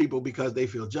confuse people because they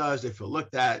feel judged, they feel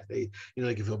looked at, they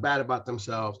can feel bad about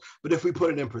themselves. But if we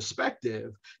put it in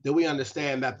perspective, then we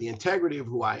understand that the integrity of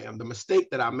who I am, the mistake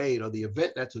that I made or the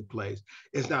event that took place,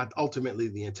 is not ultimately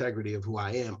the integrity of who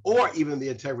I am, or even the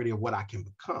integrity of what I can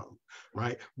become,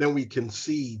 right? Then we can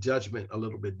see judgment a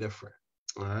little bit different.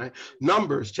 All right.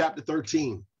 Numbers chapter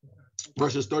 13,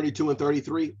 verses 32 and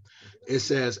 33. It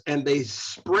says, and they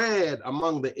spread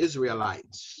among the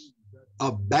Israelites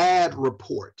a bad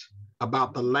report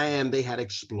about the land they had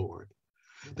explored.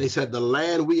 They said, the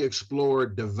land we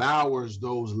explored devours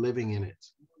those living in it.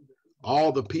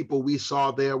 All the people we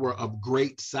saw there were of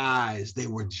great size. They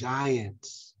were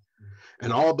giants.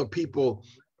 And all the people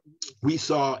we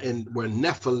saw were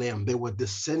Nephilim. They were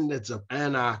descendants of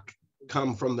Anak,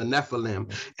 come from the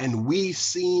Nephilim, and we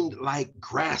seemed like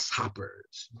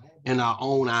grasshoppers in our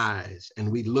own eyes, and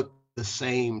we looked the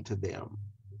same to them.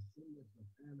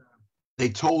 They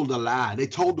told a lie. They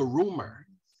told a rumor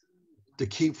to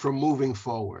keep from moving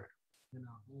forward,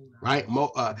 right?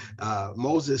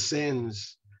 Moses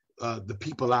sends the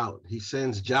people out. He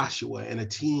sends Joshua and a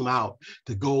team out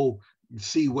to go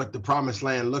see what the promised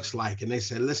land looks like, and they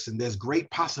said, listen, there's great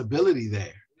possibility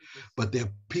there. But there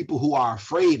are people who are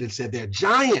afraid and said, they're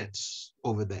giants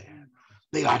over there.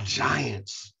 They are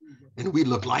giants. And we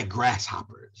look like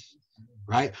grasshoppers,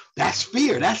 right? That's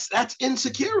fear. That's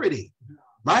insecurity,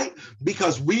 right?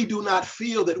 Because we do not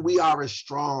feel that we are as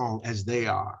strong as they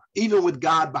are. Even with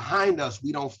God behind us,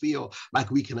 we don't feel like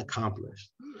we can accomplish.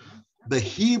 The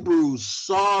Hebrews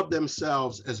saw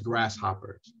themselves as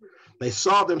grasshoppers. They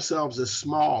saw themselves as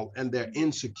small, and their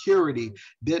insecurity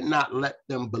did not let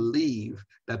them believe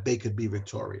that they could be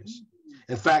victorious.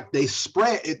 In fact, they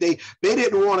spread it. They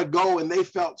didn't want to go, and they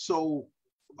felt so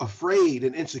afraid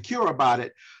and insecure about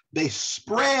it. They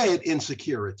spread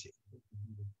insecurity.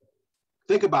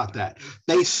 Think about that.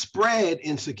 They spread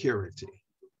insecurity.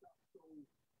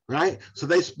 Right? So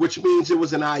which means it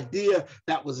was an idea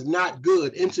that was not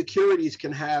good. Insecurities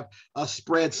can have us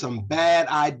spread some bad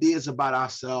ideas about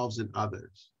ourselves and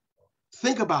others.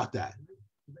 Think about that.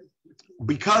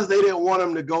 Because they didn't want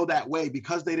them to go that way,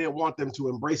 because they didn't want them to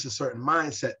embrace a certain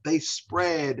mindset, they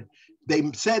said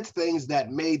things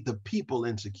that made the people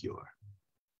insecure.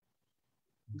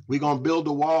 We're going to build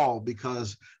a wall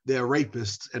because they're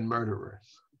rapists and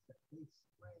murderers.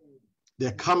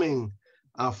 They're coming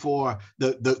for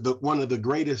one of the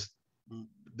greatest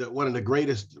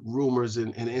rumors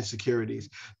and insecurities.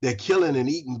 They're killing and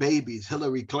eating babies.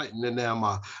 Hillary Clinton and them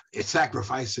are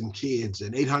sacrificing kids,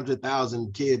 and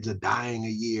 800,000 kids are dying a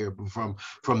year from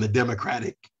the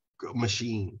Democratic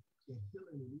machine.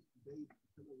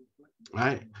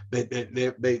 Right?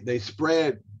 They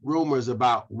spread rumors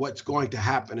about what's going to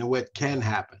happen and what can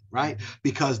happen, right?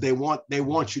 Because they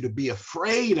want you to be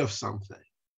afraid of something.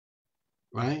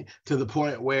 Right? To the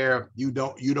point where you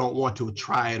don't want to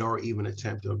try it or even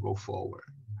attempt to go forward.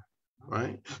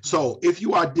 right? So if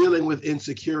you are dealing with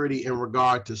insecurity in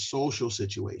regard to social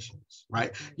situations,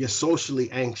 right? You're socially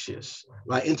anxious,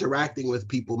 right? Interacting with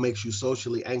people makes you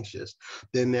socially anxious.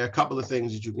 Then there are a couple of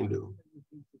things that you can do.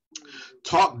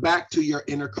 Talk back to your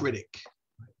inner critic.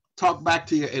 Talk back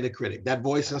to your inner critic. That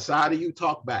voice inside of you,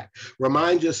 talk back.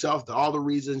 Remind yourself that all the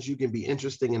reasons you can be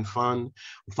interesting and fun.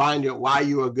 Find out why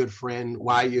you're a good friend,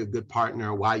 why you're a good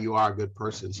partner, why you are a good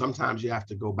person. Sometimes you have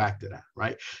to go back to that,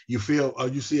 right? You feel,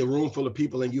 you see a room full of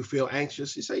people and you feel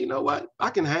anxious. You say, you know what? I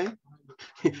can hang.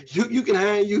 You can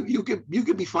hang. You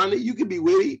could be funny. You could be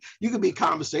witty. You could be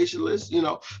conversationalist. You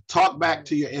know, talk back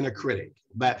to your inner critic.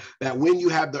 That when you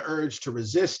have the urge to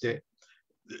resist it,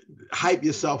 hype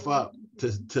yourself up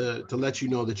to let you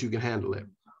know that you can handle it.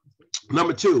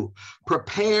 Number two,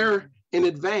 prepare in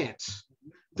advance.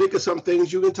 Think of some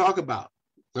things you can talk about,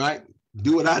 right?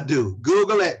 Do what I do.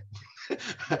 Google it,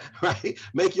 right?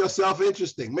 Make yourself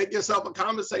interesting. Make yourself a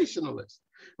conversationalist,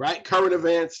 right? Current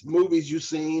events, movies you've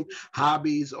seen,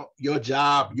 hobbies, your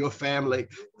job, your family,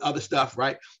 other stuff,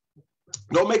 right?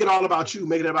 Don't make it all about you.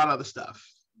 Make it about other stuff.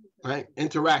 Right?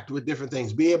 Interact with different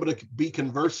things. Be able to be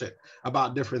conversant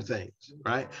about different things,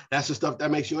 right? That's the stuff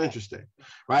that makes you interesting,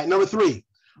 right? Number three,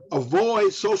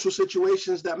 avoid social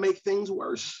situations that make things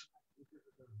worse.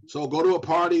 So go to a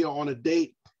party or on a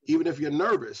date, even if you're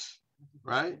nervous,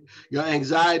 right? Your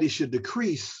anxiety should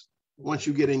decrease once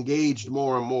you get engaged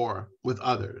more and more with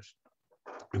others.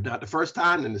 If not the first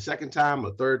time, then the second time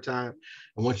or third time,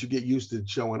 and once you get used to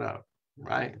showing up.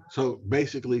 Right? So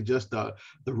basically just the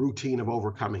routine of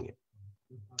overcoming it.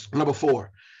 Number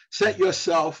four, set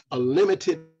yourself a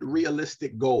limited,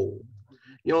 realistic goal.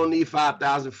 You don't need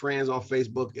 5,000 friends on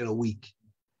Facebook in a week.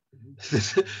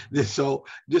 So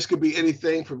this could be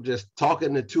anything from just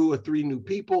talking to 2 or 3 new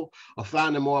people or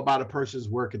finding more about a person's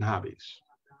work and hobbies,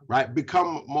 right?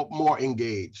 Become more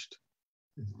engaged,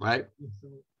 right?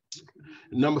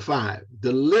 Number five,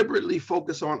 deliberately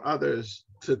focus on others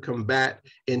to combat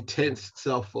intense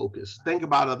self-focus. Think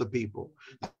about other people.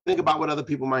 Think about what other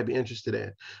people might be interested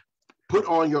in. Put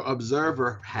on your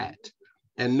observer hat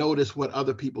and notice what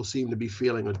other people seem to be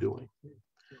feeling or doing.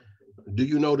 Do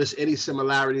you notice any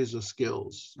similarities or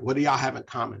skills? What do y'all have in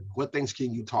common? What things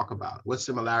can you talk about? What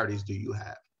similarities do you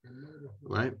have?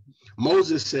 Right?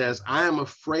 Moses says, I am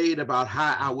afraid about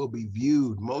how I will be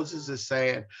viewed. Moses is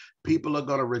saying, people are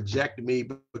going to reject me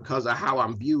because of how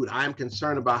I'm viewed. I'm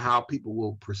concerned about how people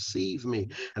will perceive me.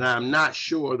 And I'm not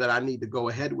sure that I need to go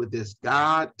ahead with this.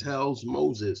 God tells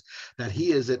Moses that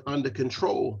he is it under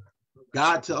control.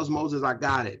 God tells Moses, I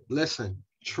got it. Listen,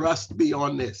 trust me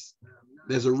on this.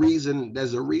 There's a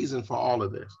reason for all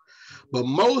of this. But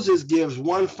Moses gives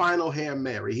one final Hail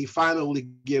Mary. He finally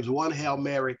gives one Hail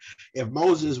Mary. If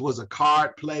Moses was a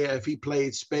card player, if he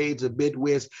played spades or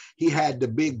bidwiz, he had the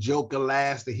big joker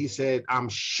last and he said, I'm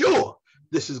sure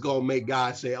this is going to make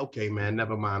God say, okay, man,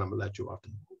 never mind. I'm going to let you off.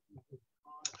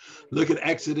 Look at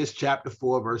Exodus chapter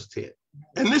 4, verse 10.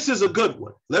 And this is a good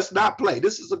one. Let's not play.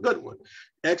 This is a good one.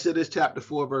 Exodus chapter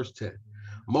 4, verse 10.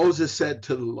 Moses said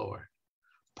to the Lord,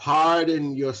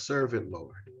 pardon your servant,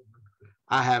 Lord.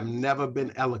 I have never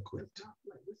been eloquent,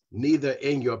 neither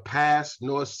in your past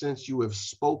nor since you have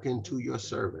spoken to your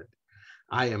servant.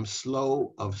 I am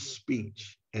slow of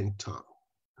speech and tongue.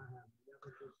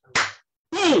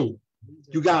 Boom!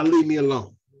 You gotta leave me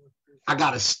alone. I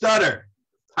got a stutter.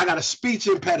 I got a speech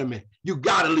impediment. You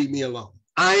gotta leave me alone.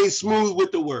 I ain't smooth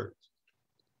with the words,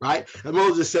 right? And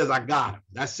Moses says, I got him.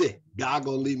 That's it. God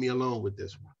gonna leave me alone with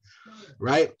this one.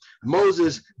 Right?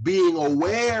 Moses, being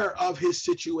aware of his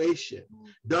situation,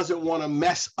 doesn't want to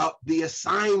mess up the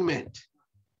assignment.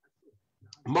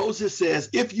 Moses says,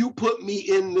 if you put me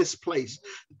in this place,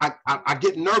 I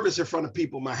get nervous in front of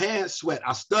people. My hands sweat.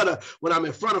 I stutter when I'm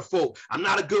in front of folk. I'm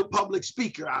not a good public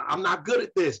speaker. I'm not good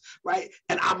at this, right?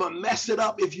 And I'm going to mess it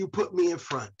up if you put me in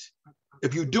front.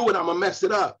 If you do it, I'm going to mess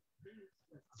it up.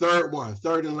 Third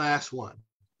and last one.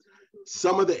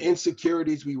 Some of the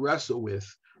insecurities we wrestle with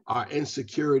are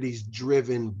insecurities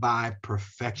driven by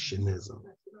perfectionism,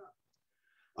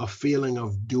 a feeling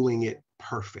of doing it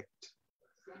perfect.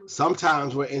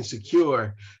 Sometimes we're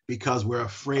insecure because we're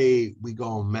afraid we're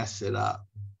going to mess it up.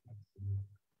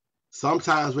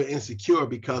 Sometimes we're insecure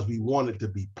because we want it to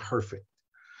be perfect.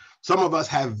 Some of us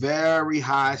have very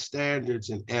high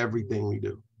standards in everything we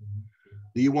do.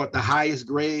 Do you want the highest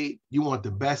grade? You want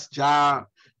the best job?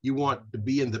 You want to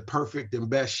be in the perfect and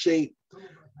best shape?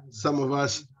 Some of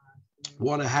us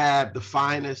want to have the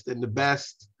finest and the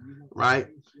best, right?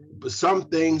 But some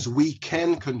things we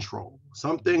can control.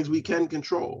 Some things we can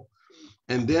control.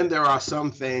 And then there are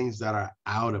some things that are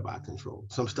out of our control.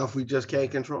 Some stuff we just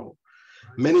can't control.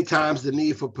 Many times the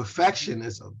need for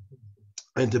perfectionism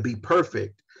and to be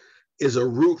perfect is a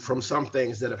root from some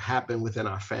things that have happened within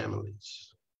our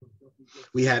families.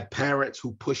 We had parents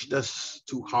who pushed us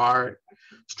too hard.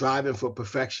 Striving for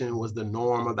perfection was the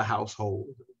norm of the household,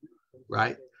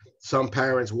 right? Some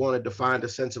parents wanted to find a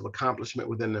sense of accomplishment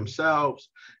within themselves,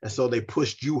 and so they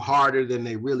pushed you harder than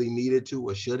they really needed to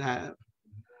or should have,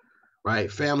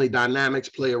 right? Family dynamics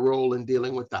play a role in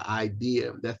dealing with the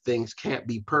idea that things can't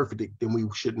be perfect, then we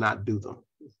should not do them,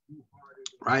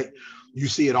 right? You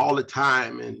see it all the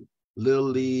time in Little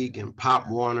League and Pop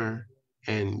Warner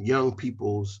and young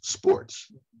people's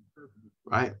sports,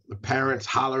 right? The parents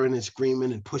hollering and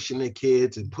screaming and pushing their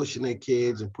kids and pushing their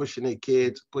kids and pushing their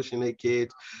kids, pushing their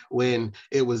kids, when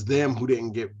it was them who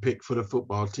didn't get picked for the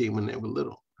football team when they were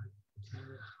little,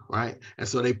 right? And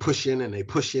so they pushing and they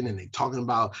talking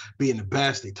about being the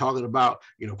best. They talking about,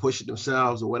 pushing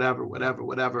themselves or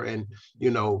whatever. And,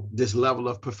 this level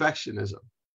of perfectionism.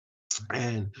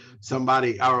 And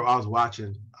I was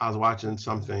watching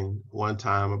something one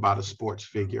time about a sports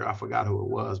figure. I forgot who it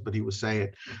was, but he was saying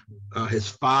his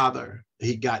father,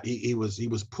 he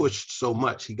was pushed so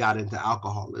much, he got into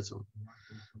alcoholism.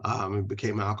 He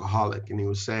became an alcoholic, and he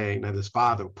was saying that his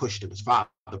father pushed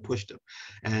him.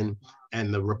 And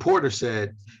the reporter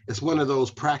said, it's one of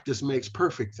those practice makes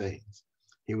perfect things.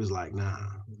 He was like, nah.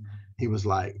 He was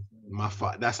like,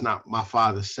 that's not my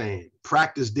father's saying.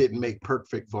 Practice didn't make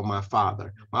perfect for my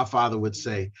father. My father would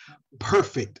say,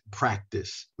 perfect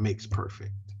practice makes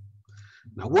perfect.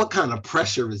 Now, what kind of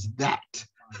pressure is that?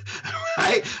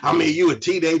 Right? I mean, you a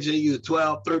teenager, you're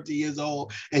 12, 13 years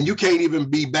old, and you can't even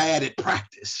be bad at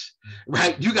practice,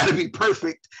 right? You got to be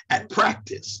perfect at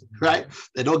practice, right?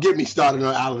 And don't get me started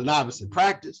on Allen Iverson.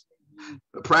 Practice.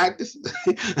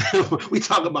 We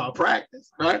talk about practice,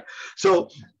 right? So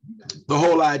the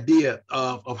whole idea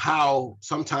of how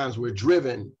sometimes we're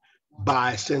driven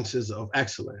by senses of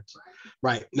excellence.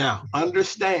 Right now,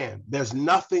 understand there's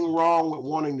nothing wrong with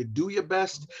wanting to do your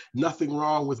best, nothing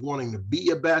wrong with wanting to be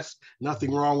your best,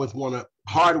 nothing wrong with wanting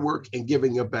hard work and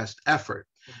giving your best effort,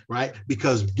 right?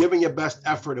 Because giving your best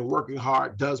effort and working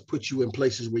hard does put you in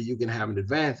places where you can have an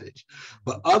advantage.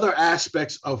 But other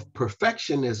aspects of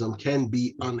perfectionism can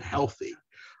be unhealthy.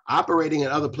 Operating in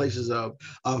other places of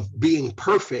being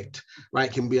perfect,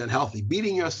 right, can be unhealthy.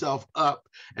 Beating yourself up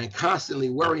and constantly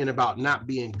worrying about not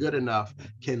being good enough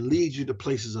can lead you to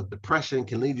places of depression,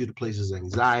 can lead you to places of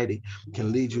anxiety,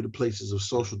 can lead you to places of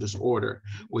social disorder,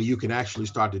 where you can actually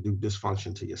start to do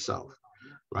dysfunction to yourself,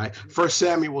 right? 1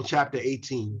 Samuel chapter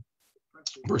 18,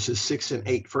 verses 6 and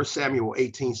 8. 1 Samuel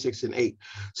 18, 6 and 8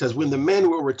 says, when the men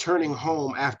were returning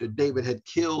home after David had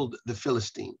killed the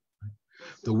Philistine,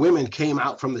 the women came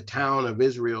out from the town of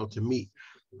Israel to meet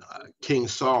King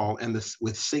Saul, and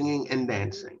with singing and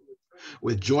dancing.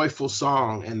 With joyful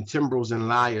song and timbrels and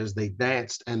lyres, they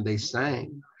danced and they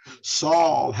sang.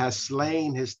 Saul has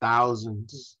slain his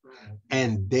thousands,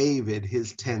 and David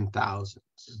his 10,000s.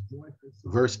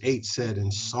 Verse 8 said,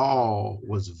 and Saul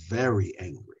was very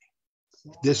angry.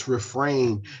 This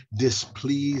refrain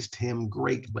displeased him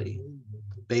greatly.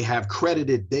 They have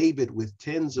credited David with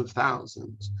tens of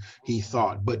thousands, he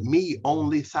thought, but me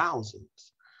only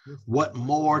thousands. What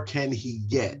more can he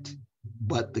get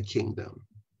but the kingdom?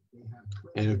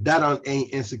 And if that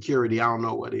ain't insecurity, I don't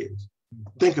know what is.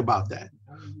 Think about that.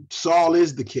 Saul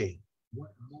is the king.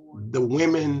 The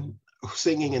women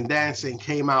singing and dancing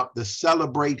came out to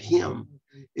celebrate him.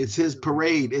 It's his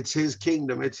parade, it's his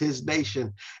kingdom, it's his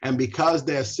nation. And because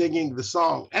they're singing the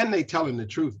song, and they telling the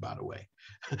truth, by the way,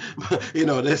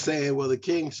 they're saying, well, the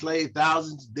king slayed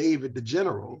thousands, David, the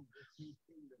general,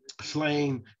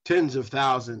 slain tens of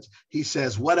thousands. He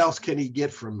says, what else can he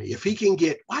get from me? If he can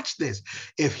get, watch this,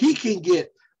 if he can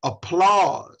get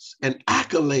applause and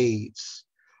accolades,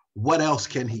 what else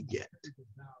can he get?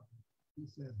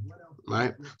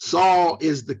 Right? Saul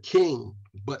is the king,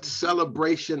 but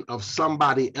celebration of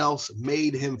somebody else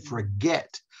made him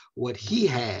forget what he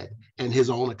had and his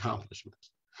own accomplishments.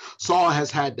 Saul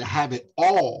has had to have it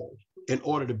all in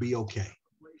order to be okay.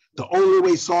 The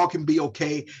only way Saul can be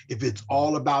okay if it's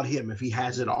all about him, if he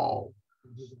has it all.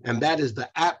 And that is the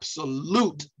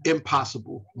absolute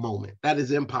impossible moment. That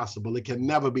is impossible. It can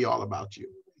never be all about you.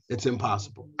 It's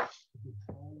impossible.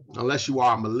 Unless you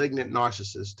are a malignant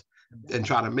narcissist and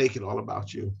try to make it all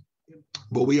about you.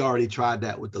 But we already tried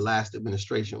that with the last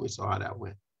administration. We saw how that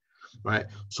went, right?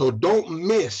 So don't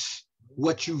miss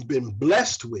what you've been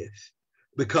blessed with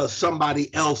because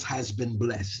somebody else has been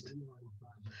blessed.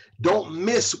 Don't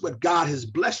miss what God has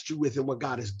blessed you with and what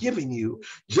God has given you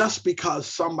just because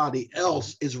somebody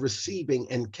else is receiving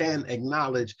and can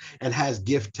acknowledge and has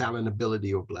gift, talent,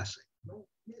 ability, or blessing.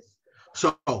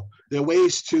 So there are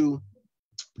ways to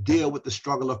deal with the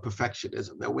struggle of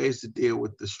perfectionism. There are ways to deal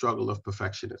with the struggle of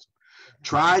perfectionism.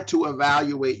 Try to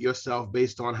evaluate yourself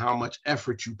based on how much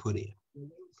effort you put in,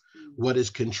 what is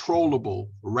controllable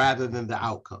rather than the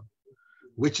outcome,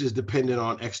 which is dependent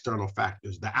on external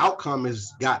factors. The outcome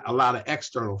has got a lot of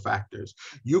external factors.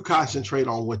 You concentrate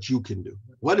on what you can do.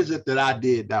 What is it that I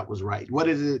did that was right? What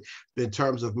is it in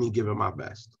terms of me giving my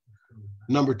best?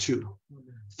 Number two,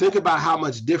 think about how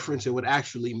much difference it would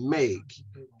actually make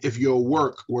if your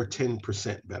work were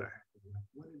 10% better.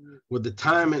 Would the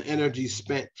time and energy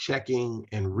spent checking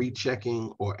and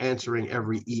rechecking or answering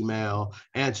every email,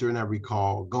 answering every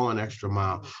call, going extra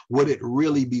mile, would it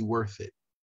really be worth it?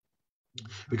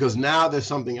 Because now there's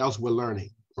something else we're learning,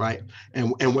 right?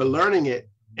 And we're learning it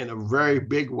in a very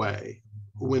big way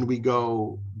when we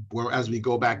go, as we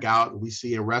go back out, we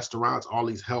see in restaurants all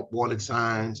these help wanted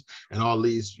signs and all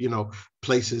these,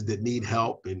 places that need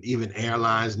help, and even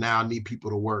airlines now need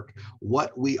people to work.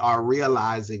 What we are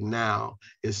realizing now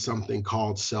is something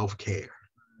called self-care.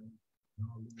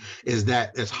 Is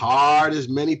that as hard as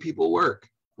many people work,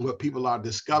 what people are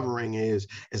discovering is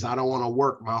I don't want to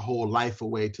work my whole life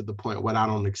away to the point where I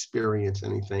don't experience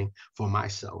anything for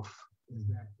myself.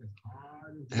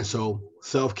 And so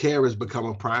self-care has become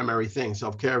a primary thing.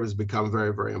 Self-care has become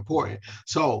very, very important.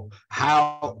 So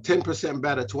how 10%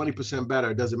 better, 20%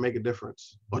 better, does it make a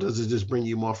difference? Or does it just bring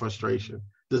you more frustration?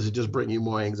 Does it just bring you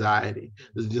more anxiety?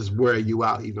 Does it just wear you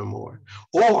out even more?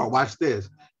 Or watch this,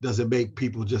 does it make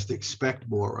people just expect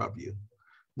more of you?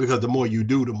 Because the more you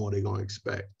do, the more they're going to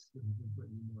expect.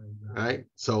 Right?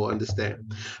 So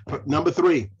understand. Number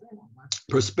three,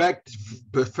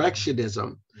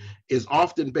 perfectionism is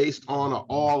often based on an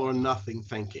all or nothing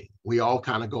thinking. We all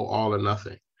kind of go all or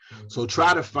nothing. So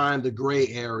try to find the gray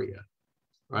area,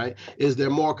 right? Is there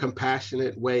a more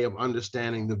compassionate way of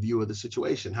understanding the view of the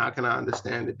situation? How can I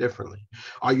understand it differently?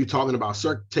 Are you talking about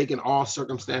taking all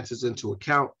circumstances into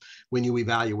account when you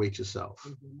evaluate yourself,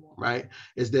 right?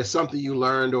 Is there something you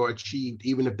learned or achieved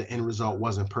even if the end result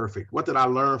wasn't perfect? What did I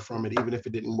learn from it even if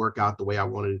it didn't work out the way I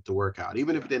wanted it to work out?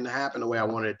 Even if it didn't happen the way I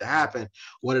wanted it to happen,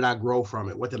 what did I grow from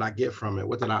it? What did I get from it?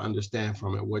 What did I understand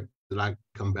from it? What did I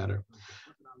become better?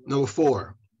 Number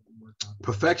four,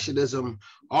 perfectionism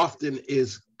often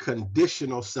is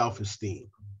conditional self-esteem,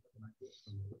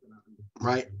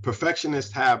 right?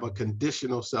 Perfectionists have a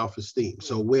conditional self-esteem.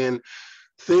 So when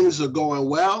things are going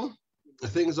well,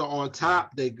 things are on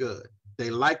top, they're good. They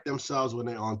like themselves when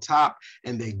they're on top,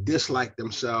 and they dislike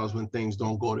themselves when things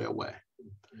don't go their way.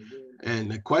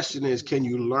 And the question is, can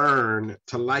you learn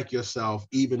to like yourself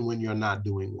even when you're not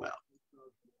doing well?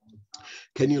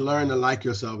 Can you learn to like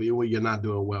yourself even when you're not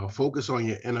doing well? Focus on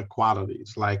your inner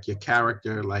qualities, like your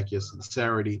character, like your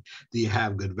sincerity. Do you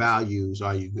have good values?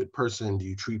 Are you a good person? Do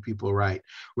you treat people right?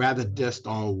 Rather just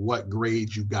on what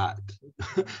grades you got,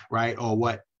 right? Or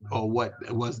what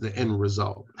was the end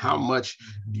result? How much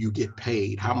do you get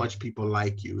paid? How much people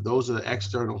like you? Those are the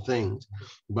external things,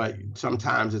 but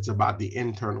sometimes it's about the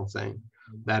internal thing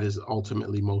that is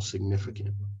ultimately most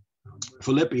significant.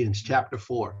 Philippians chapter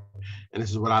 4, and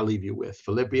this is what I leave you with.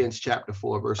 Philippians chapter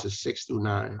 4, verses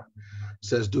 6-9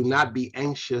 says, do not be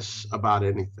anxious about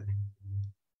anything,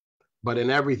 but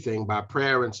in everything, by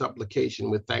prayer and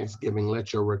supplication with thanksgiving,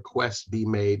 let your requests be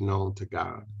made known to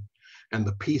God. And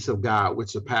the peace of God, which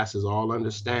surpasses all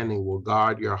understanding, will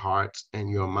guard your hearts and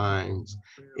your minds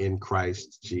in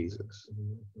Christ Jesus.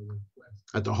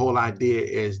 But the whole idea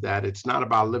is that it's not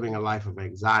about living a life of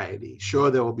anxiety. Sure,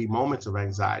 there will be moments of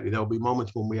anxiety. There will be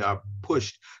moments when we are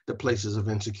pushed to places of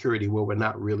insecurity where we're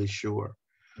not really sure,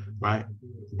 right?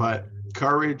 But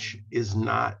courage is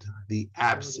not the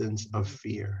absence of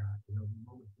fear.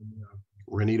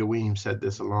 Renita Weems said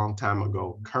this a long time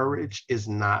ago. Courage is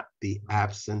not the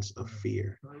absence of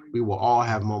fear. We will all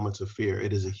have moments of fear.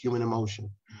 It is a human emotion.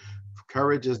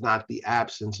 Courage is not the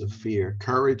absence of fear.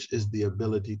 Courage is the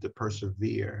ability to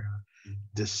persevere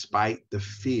despite the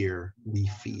fear we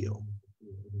feel.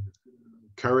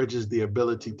 Courage is the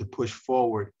ability to push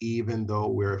forward even though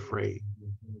we're afraid.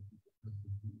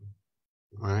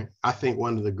 All right? I think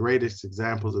one of the greatest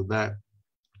examples of that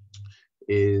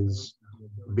is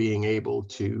being able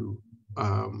to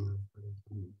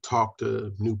talk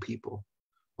to new people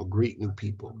or greet new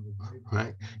people,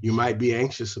 right? You might be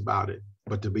anxious about it,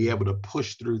 but to be able to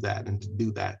push through that and to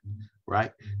do that,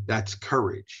 right? That's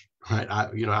courage, right?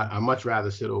 I much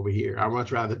rather sit over here. I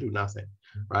much rather do nothing,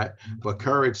 right? But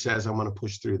courage says, I'm going to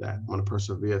push through that. I'm going to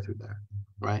persevere through that,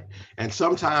 right? And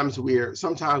sometimes we're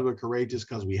courageous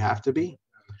because we have to be,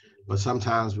 but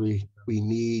sometimes we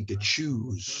need to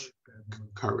choose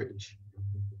courage.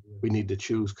 We need to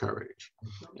choose courage.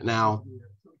 Now,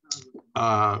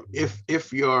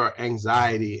 if your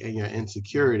anxiety and your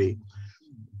insecurity,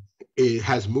 it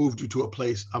has moved you to a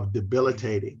place of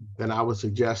debilitating, then I would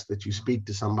suggest that you speak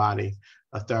to somebody,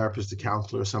 a therapist, a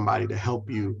counselor, somebody to help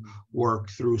you work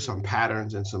through some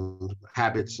patterns and some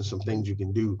habits and some things you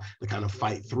can do to kind of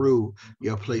fight through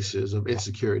your places of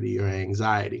insecurity or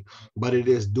anxiety. But it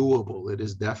is doable. It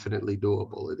is definitely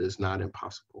doable. It is not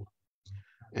impossible.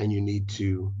 And you need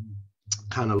to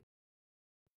kind of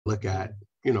look at,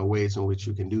 ways in which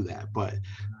you can do that.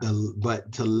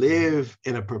 But to live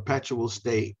in a perpetual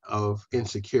state of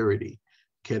insecurity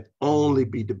can only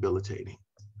be debilitating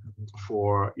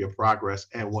for your progress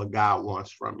and what God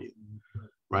wants from you.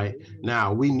 Right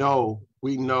now, we know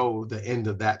the end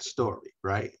of that story.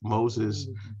 Right, Moses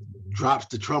drops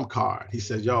the trump card. He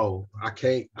says, "Yo, I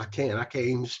can't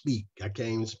even speak. I can't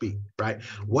even speak." Right.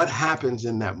 What happens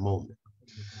in that moment?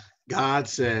 God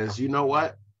says, "You know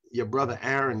what? Your brother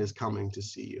Aaron is coming to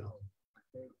see you.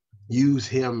 Use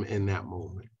him in that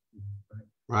moment."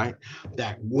 Right?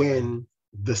 That when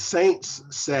the saints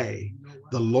say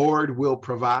the Lord will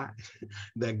provide,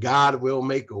 that God will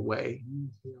make a way,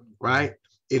 right?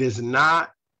 It is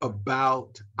not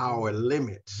about our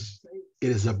limits.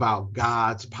 It is about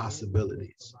God's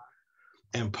possibilities.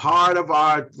 And part of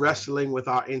our wrestling with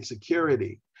our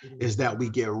insecurity is that we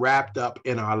get wrapped up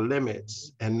in our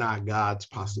limits and not God's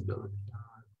possibility.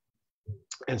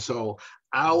 And so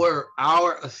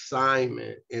our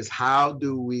assignment is, how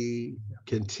do we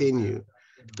continue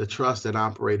to trust and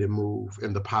operate and move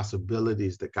in the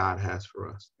possibilities that God has for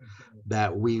us,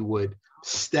 that we would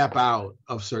step out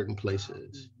of certain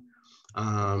places.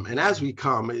 And as we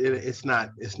come, it's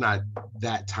not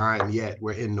that time yet.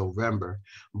 We're in November,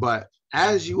 but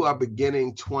as you are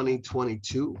beginning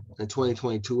 2022, and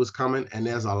 2022 is coming, and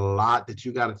there's a lot that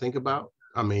you got to think about.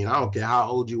 I mean, I don't care how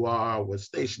old you are, what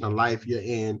station of life you're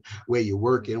in, where you're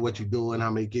working, what you're doing, how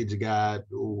many kids you got,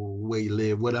 where you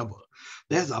live, whatever.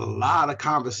 There's a lot of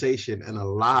conversation and a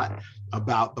lot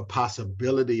about the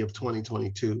possibility of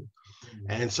 2022.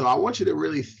 And so I want you to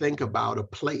really think about a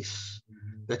place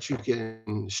that you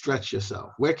can stretch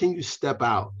yourself. Where can you step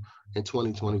out in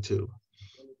 2022?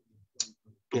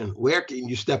 And where can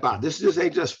you step out? This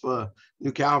ain't just for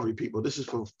New Calvary people. This is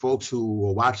for folks who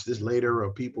will watch this later,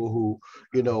 or people who,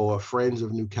 are friends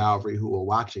of New Calvary who are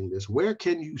watching this. Where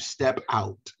can you step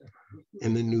out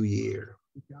in the new year?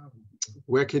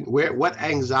 What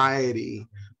anxiety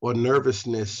or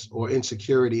nervousness or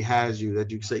insecurity has you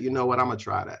that you can say, you know what, I'm gonna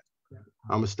try that.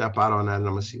 I'm gonna step out on that, and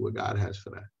I'm gonna see what God has for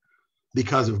that.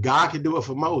 Because if God can do it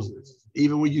for Moses,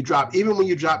 even when you drop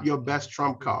your best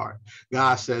trump card,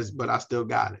 God says, but I still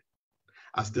got it.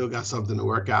 I still got something to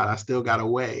work out. I still got a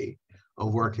way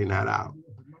of working that out.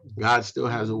 God still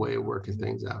has a way of working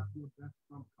things out.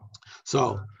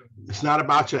 So it's not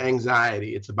about your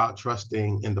anxiety. It's about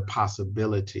trusting in the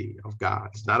possibility of God.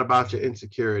 It's not about your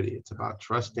insecurity. It's about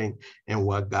trusting in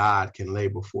what God can lay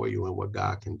before you and what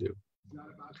God can do.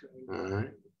 All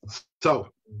right. So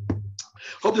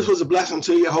hope this was a blessing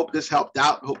to you. Hope this helped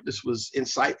out. Hope this was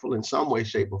insightful in some way,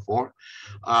 shape, or form.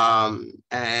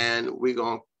 And we're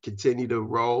going to continue to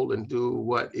roll and do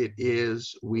what it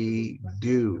is we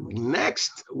do.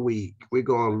 Next week, we're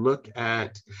going to look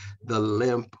at the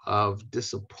limp of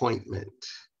disappointment,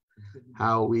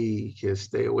 how we can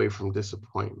stay away from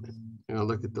disappointment. We're going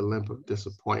to look at the limp of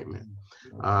disappointment,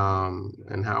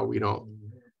 and how we don't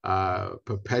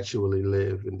perpetually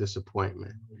live in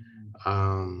disappointment.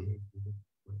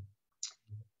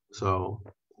 So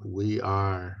we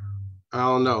are, I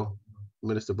don't know,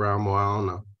 Minister Brownmore, I don't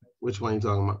know. Which one are you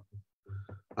talking about?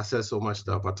 I said so much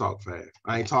stuff, I talk fast.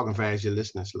 I ain't talking fast, you're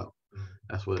listening slow.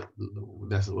 That's what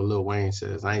Lil Wayne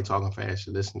says. I ain't talking fast,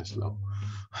 you're listening slow.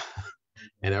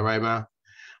 Ain't that right, man?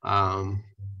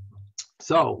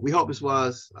 So we hope this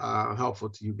was helpful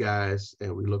to you guys,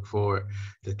 and we look forward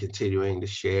to continuing to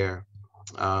share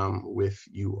with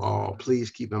you all. Please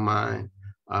keep in mind,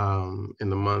 in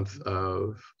the month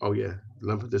of,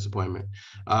 limp of disappointment.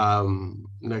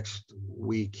 Next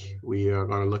week, we are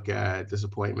going to look at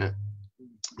disappointment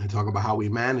and talk about how we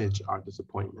manage our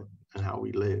disappointment and how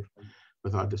we live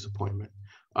with our disappointment.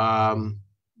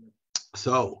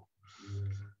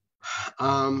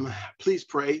 Please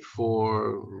pray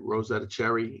for Rosetta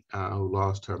Cherry, who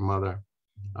lost her mother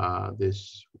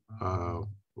last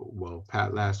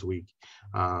week.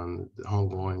 The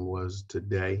homegoing was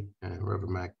today, and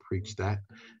Reverend Mac preached that.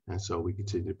 And so we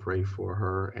continue to pray for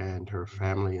her and her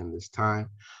family in this time.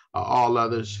 All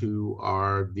others who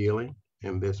are dealing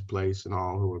in this place and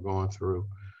all who are going through,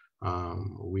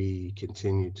 we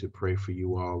continue to pray for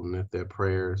you all, and if their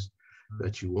prayers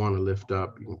that you want to lift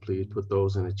up, you can please put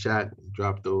those in the chat,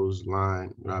 drop those in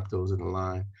the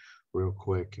line real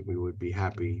quick, and we would be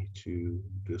happy to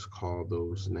just call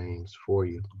those names for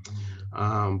you.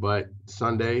 But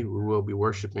Sunday, we will be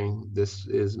worshiping. This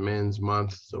is Men's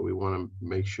Month, so we want to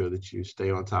make sure that you stay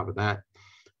on top of that.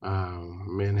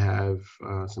 Men have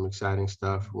some exciting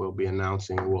stuff we'll be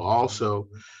announcing. We'll also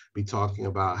be talking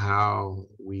about how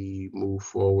we move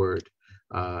forward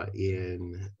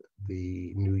in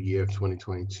the new year of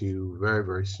 2022 very,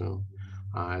 very soon,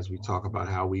 as we talk about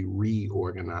how we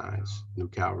reorganize New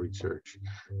Calvary Church,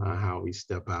 how we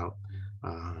step out.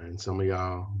 And some of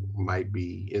y'all might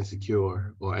be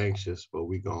insecure or anxious, but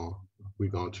we're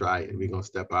gonna try it. We're gonna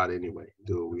step out anyway,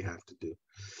 do what we have to do.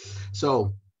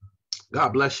 So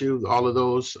God bless you, all of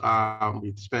those.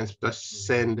 We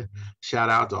send shout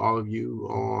out to all of you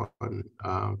on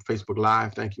Facebook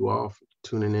Live. Thank you all for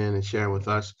tuning in and sharing with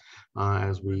us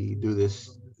as we do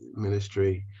this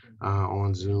ministry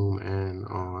on Zoom and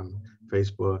on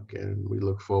Facebook. And we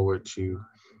look forward to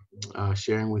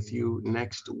sharing with you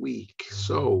next week.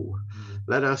 So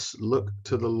let us look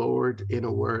to the Lord in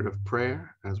a word of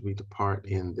prayer as we depart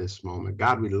in this moment.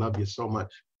 God, we love you so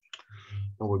much.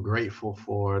 And we're grateful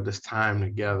for this time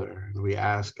together. And we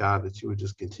ask, God, that you would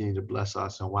just continue to bless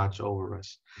us and watch over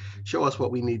us. Show us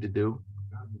what we need to do.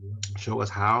 Show us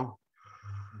how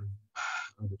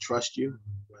to trust you,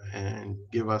 and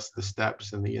give us the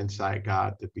steps and the insight,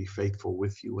 God, to be faithful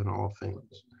with you in all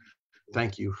things.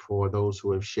 Thank you for those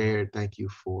who have shared. Thank you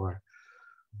for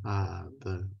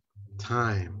the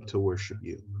time to worship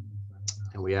you.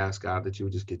 And we ask, God, that you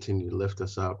would just continue to lift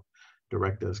us up,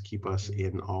 direct us, keep us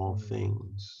in all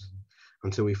things.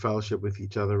 Until we fellowship with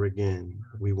each other again,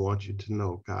 we want you to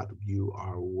know, God, you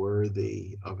are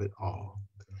worthy of it all,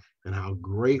 and how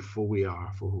grateful we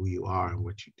are for who you are and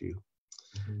what you do.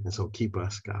 And so keep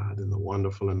us, God, in the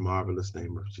wonderful and marvelous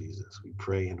name of Jesus. We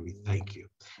pray and we thank you.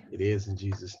 It is in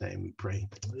Jesus' name we pray.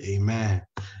 Amen.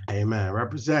 Amen.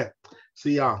 Represent.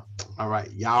 See y'all. All right.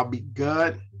 Y'all be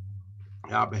good.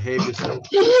 Y'all behave yourself.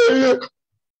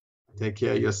 Take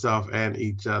care of yourself and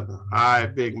each other. All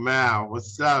right, Big Mal,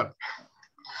 what's up?